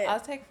like doing it.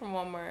 I'll take from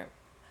Walmart.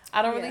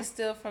 I don't really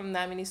steal from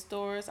that many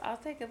stores. I'll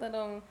take a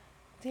little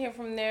here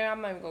from there.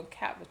 I'm not even going to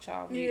cap with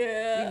y'all. We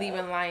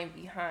leaving lying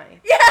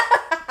behind. Yeah.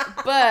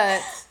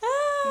 But,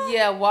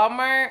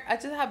 Walmart. I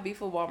just have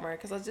beef with Walmart.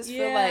 Because I just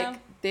feel like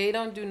they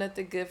don't do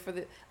nothing good for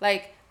the...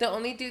 Like, the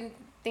only thing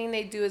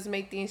they do is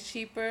make things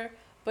cheaper.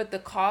 But the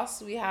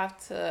cost we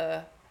have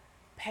to...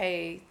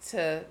 pay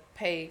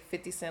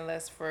 50 cents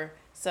less for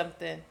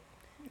something.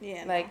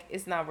 Yeah. Like,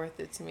 it's not worth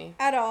it to me.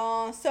 At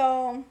all.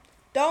 So,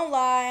 don't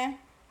lie.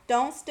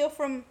 Don't steal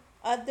from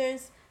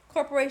others.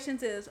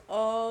 Corporations is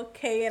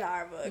okay in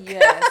our book.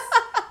 Yes.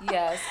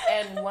 Yes,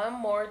 and one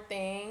more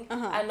thing.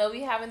 I know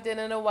we haven't done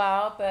it in a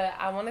while, but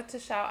I wanted to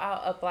shout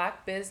out a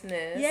black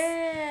business.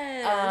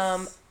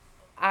 Yes.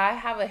 I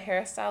have a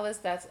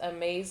hairstylist that's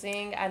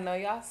amazing. I know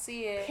y'all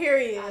see it.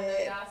 Period. I know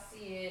y'all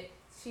see it.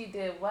 She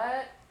did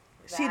what?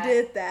 She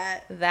did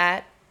that.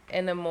 That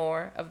and the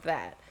more of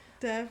that.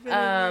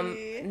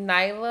 Definitely.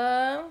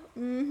 Nyla,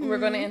 we're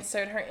going to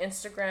insert her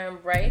Instagram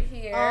right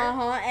here.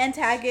 And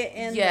tag it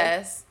in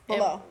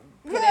below.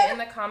 Put it in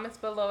the comments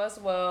below as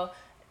well.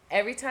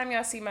 Every time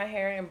y'all see my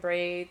hair in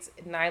braids,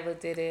 Nyla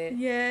did it.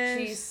 Yes.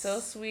 She's so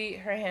sweet.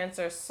 Her hands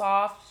are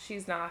soft.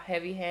 She's not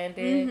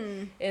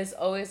heavy-handed. It's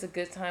always a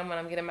good time when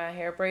I'm getting my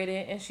hair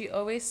braided. And she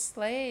always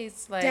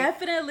slays. Like,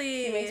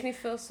 definitely. She makes me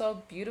feel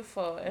so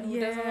beautiful. And who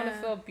doesn't want to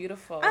feel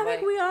beautiful? I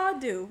think we all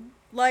do.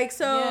 Like,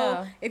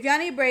 so, if y'all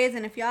need braids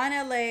and if y'all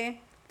in LA,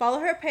 follow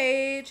her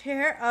page, hit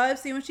her up,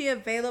 see when she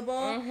available,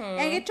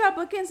 and get y'all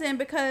bookings in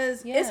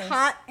because it's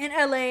hot in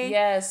LA.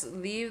 Yes,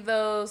 leave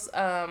those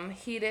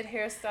heated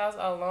hairstyles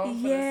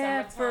alone for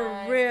the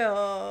summertime. For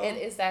real. It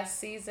is that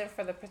season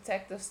for the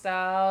protective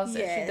styles.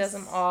 Yes. And she does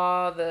them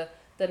all, the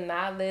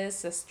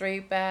knotless, the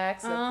straight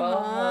backs, the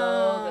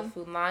boho, the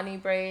Fulani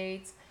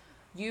braids.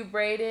 You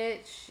braid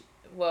it,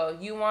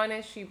 you want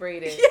it, she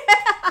braided.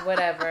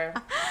 Whatever.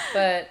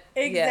 But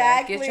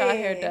get y'all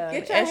hair done.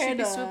 She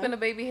be swooping the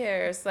baby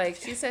hairs. Like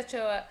she set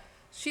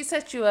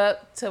you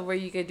up to where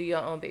you could do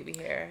your own baby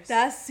hairs.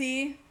 That's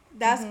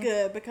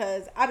good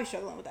because I be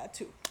struggling with that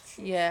too.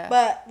 Yeah.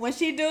 But when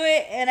she do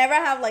it, and ever I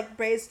have like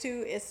braids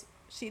too,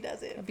 she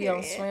does it. Be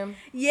on swim.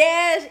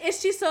 Yeah,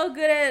 she's so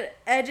good at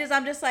edges.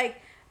 I'm just like,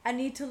 I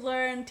need to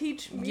learn.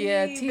 Teach me.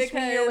 Yeah, teach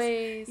me your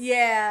ways.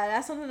 Yeah,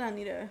 that's something I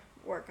need to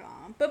work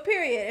on. But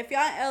period. If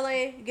y'all in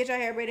LA, get your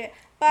hair braided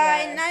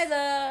by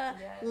Nyla.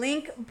 Yes.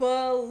 Link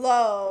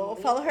below.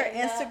 Follow her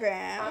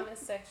Instagram. Comment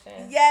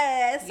section.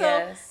 Yes.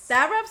 So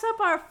that wraps up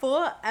our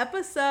full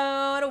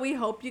episode. We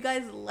hope you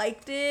guys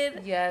liked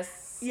it.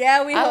 Yes.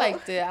 Yeah, I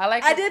liked it.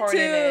 I did too.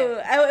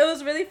 It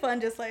was really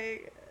fun just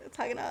like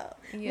talking about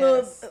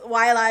little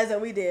wild lies that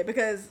we did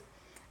because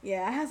I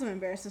had some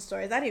embarrassing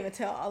stories. I didn't even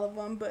tell all of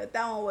them, but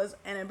that one was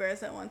an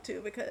embarrassing one too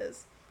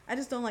because I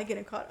just don't like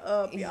getting caught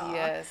up, y'all.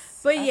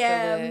 Yes. But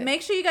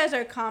make sure you guys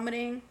are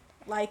commenting,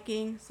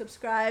 liking,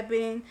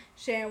 subscribing,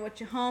 sharing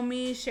with your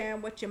homies,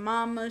 sharing with your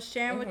mamas,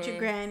 sharing with your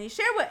granny,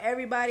 share with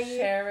everybody.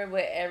 Share it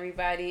with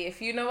everybody.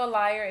 If you know a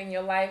liar in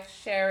your life,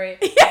 share it.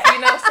 If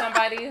you know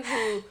somebody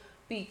who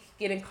be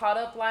getting caught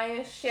up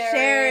lying,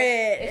 share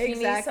it. If you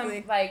need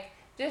some,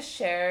 just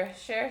share.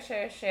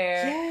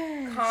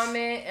 Yes.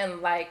 Comment and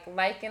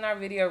liking our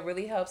video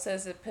really helps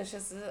us. It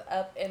pushes us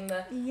up in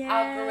the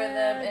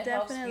algorithm. It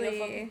helps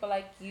beautiful people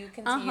like you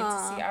continue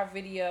to see our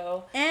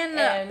video.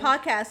 And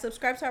podcast.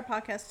 Subscribe to our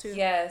podcast too.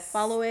 Yes.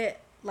 Follow it.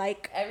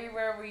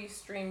 Everywhere where you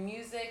stream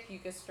music, you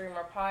can stream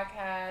our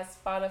podcast,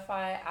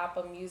 Spotify,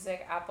 Apple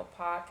Music, Apple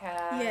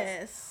Podcasts.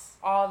 Yes.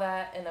 All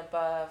that and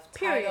above.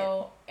 Period.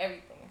 Tidal,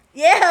 everything.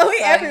 Yeah, we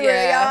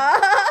everywhere,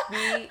 y'all.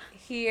 We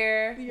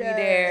here, we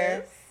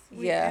there.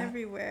 We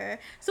everywhere.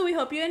 So we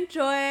hope you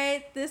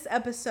enjoyed this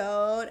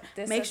episode.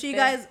 Make sure you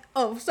guys...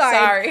 Oh,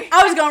 sorry.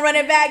 I was going to run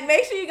it back.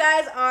 Make sure you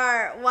guys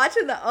are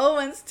watching the old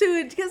ones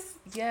too. Just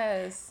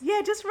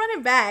run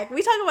it back.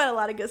 We talk about a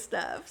lot of good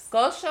stuff.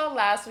 Go show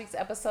last week's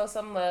episode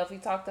some love. We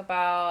talked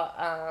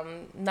about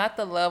not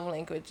the love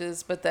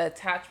languages, but the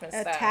attachment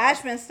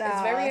style.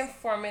 It's very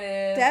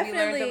informative.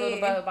 Definitely. We learned a little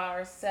bit about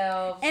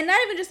ourselves. And not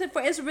even just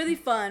it's really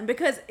fun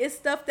because it's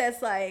stuff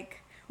that's like...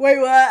 Wait,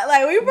 what?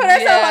 Like, we put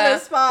ourselves on the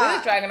spot. We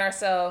were dragging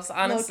ourselves,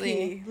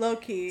 honestly. Low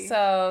key.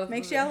 So,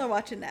 make sure y'all are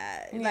watching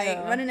that.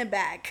 Running it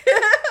back.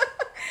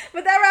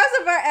 But that wraps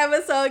up our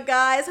episode,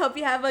 guys. Hope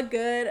you have a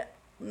good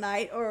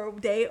night or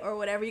day or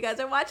whatever you guys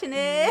are watching it.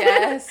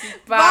 Yes.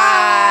 Bye.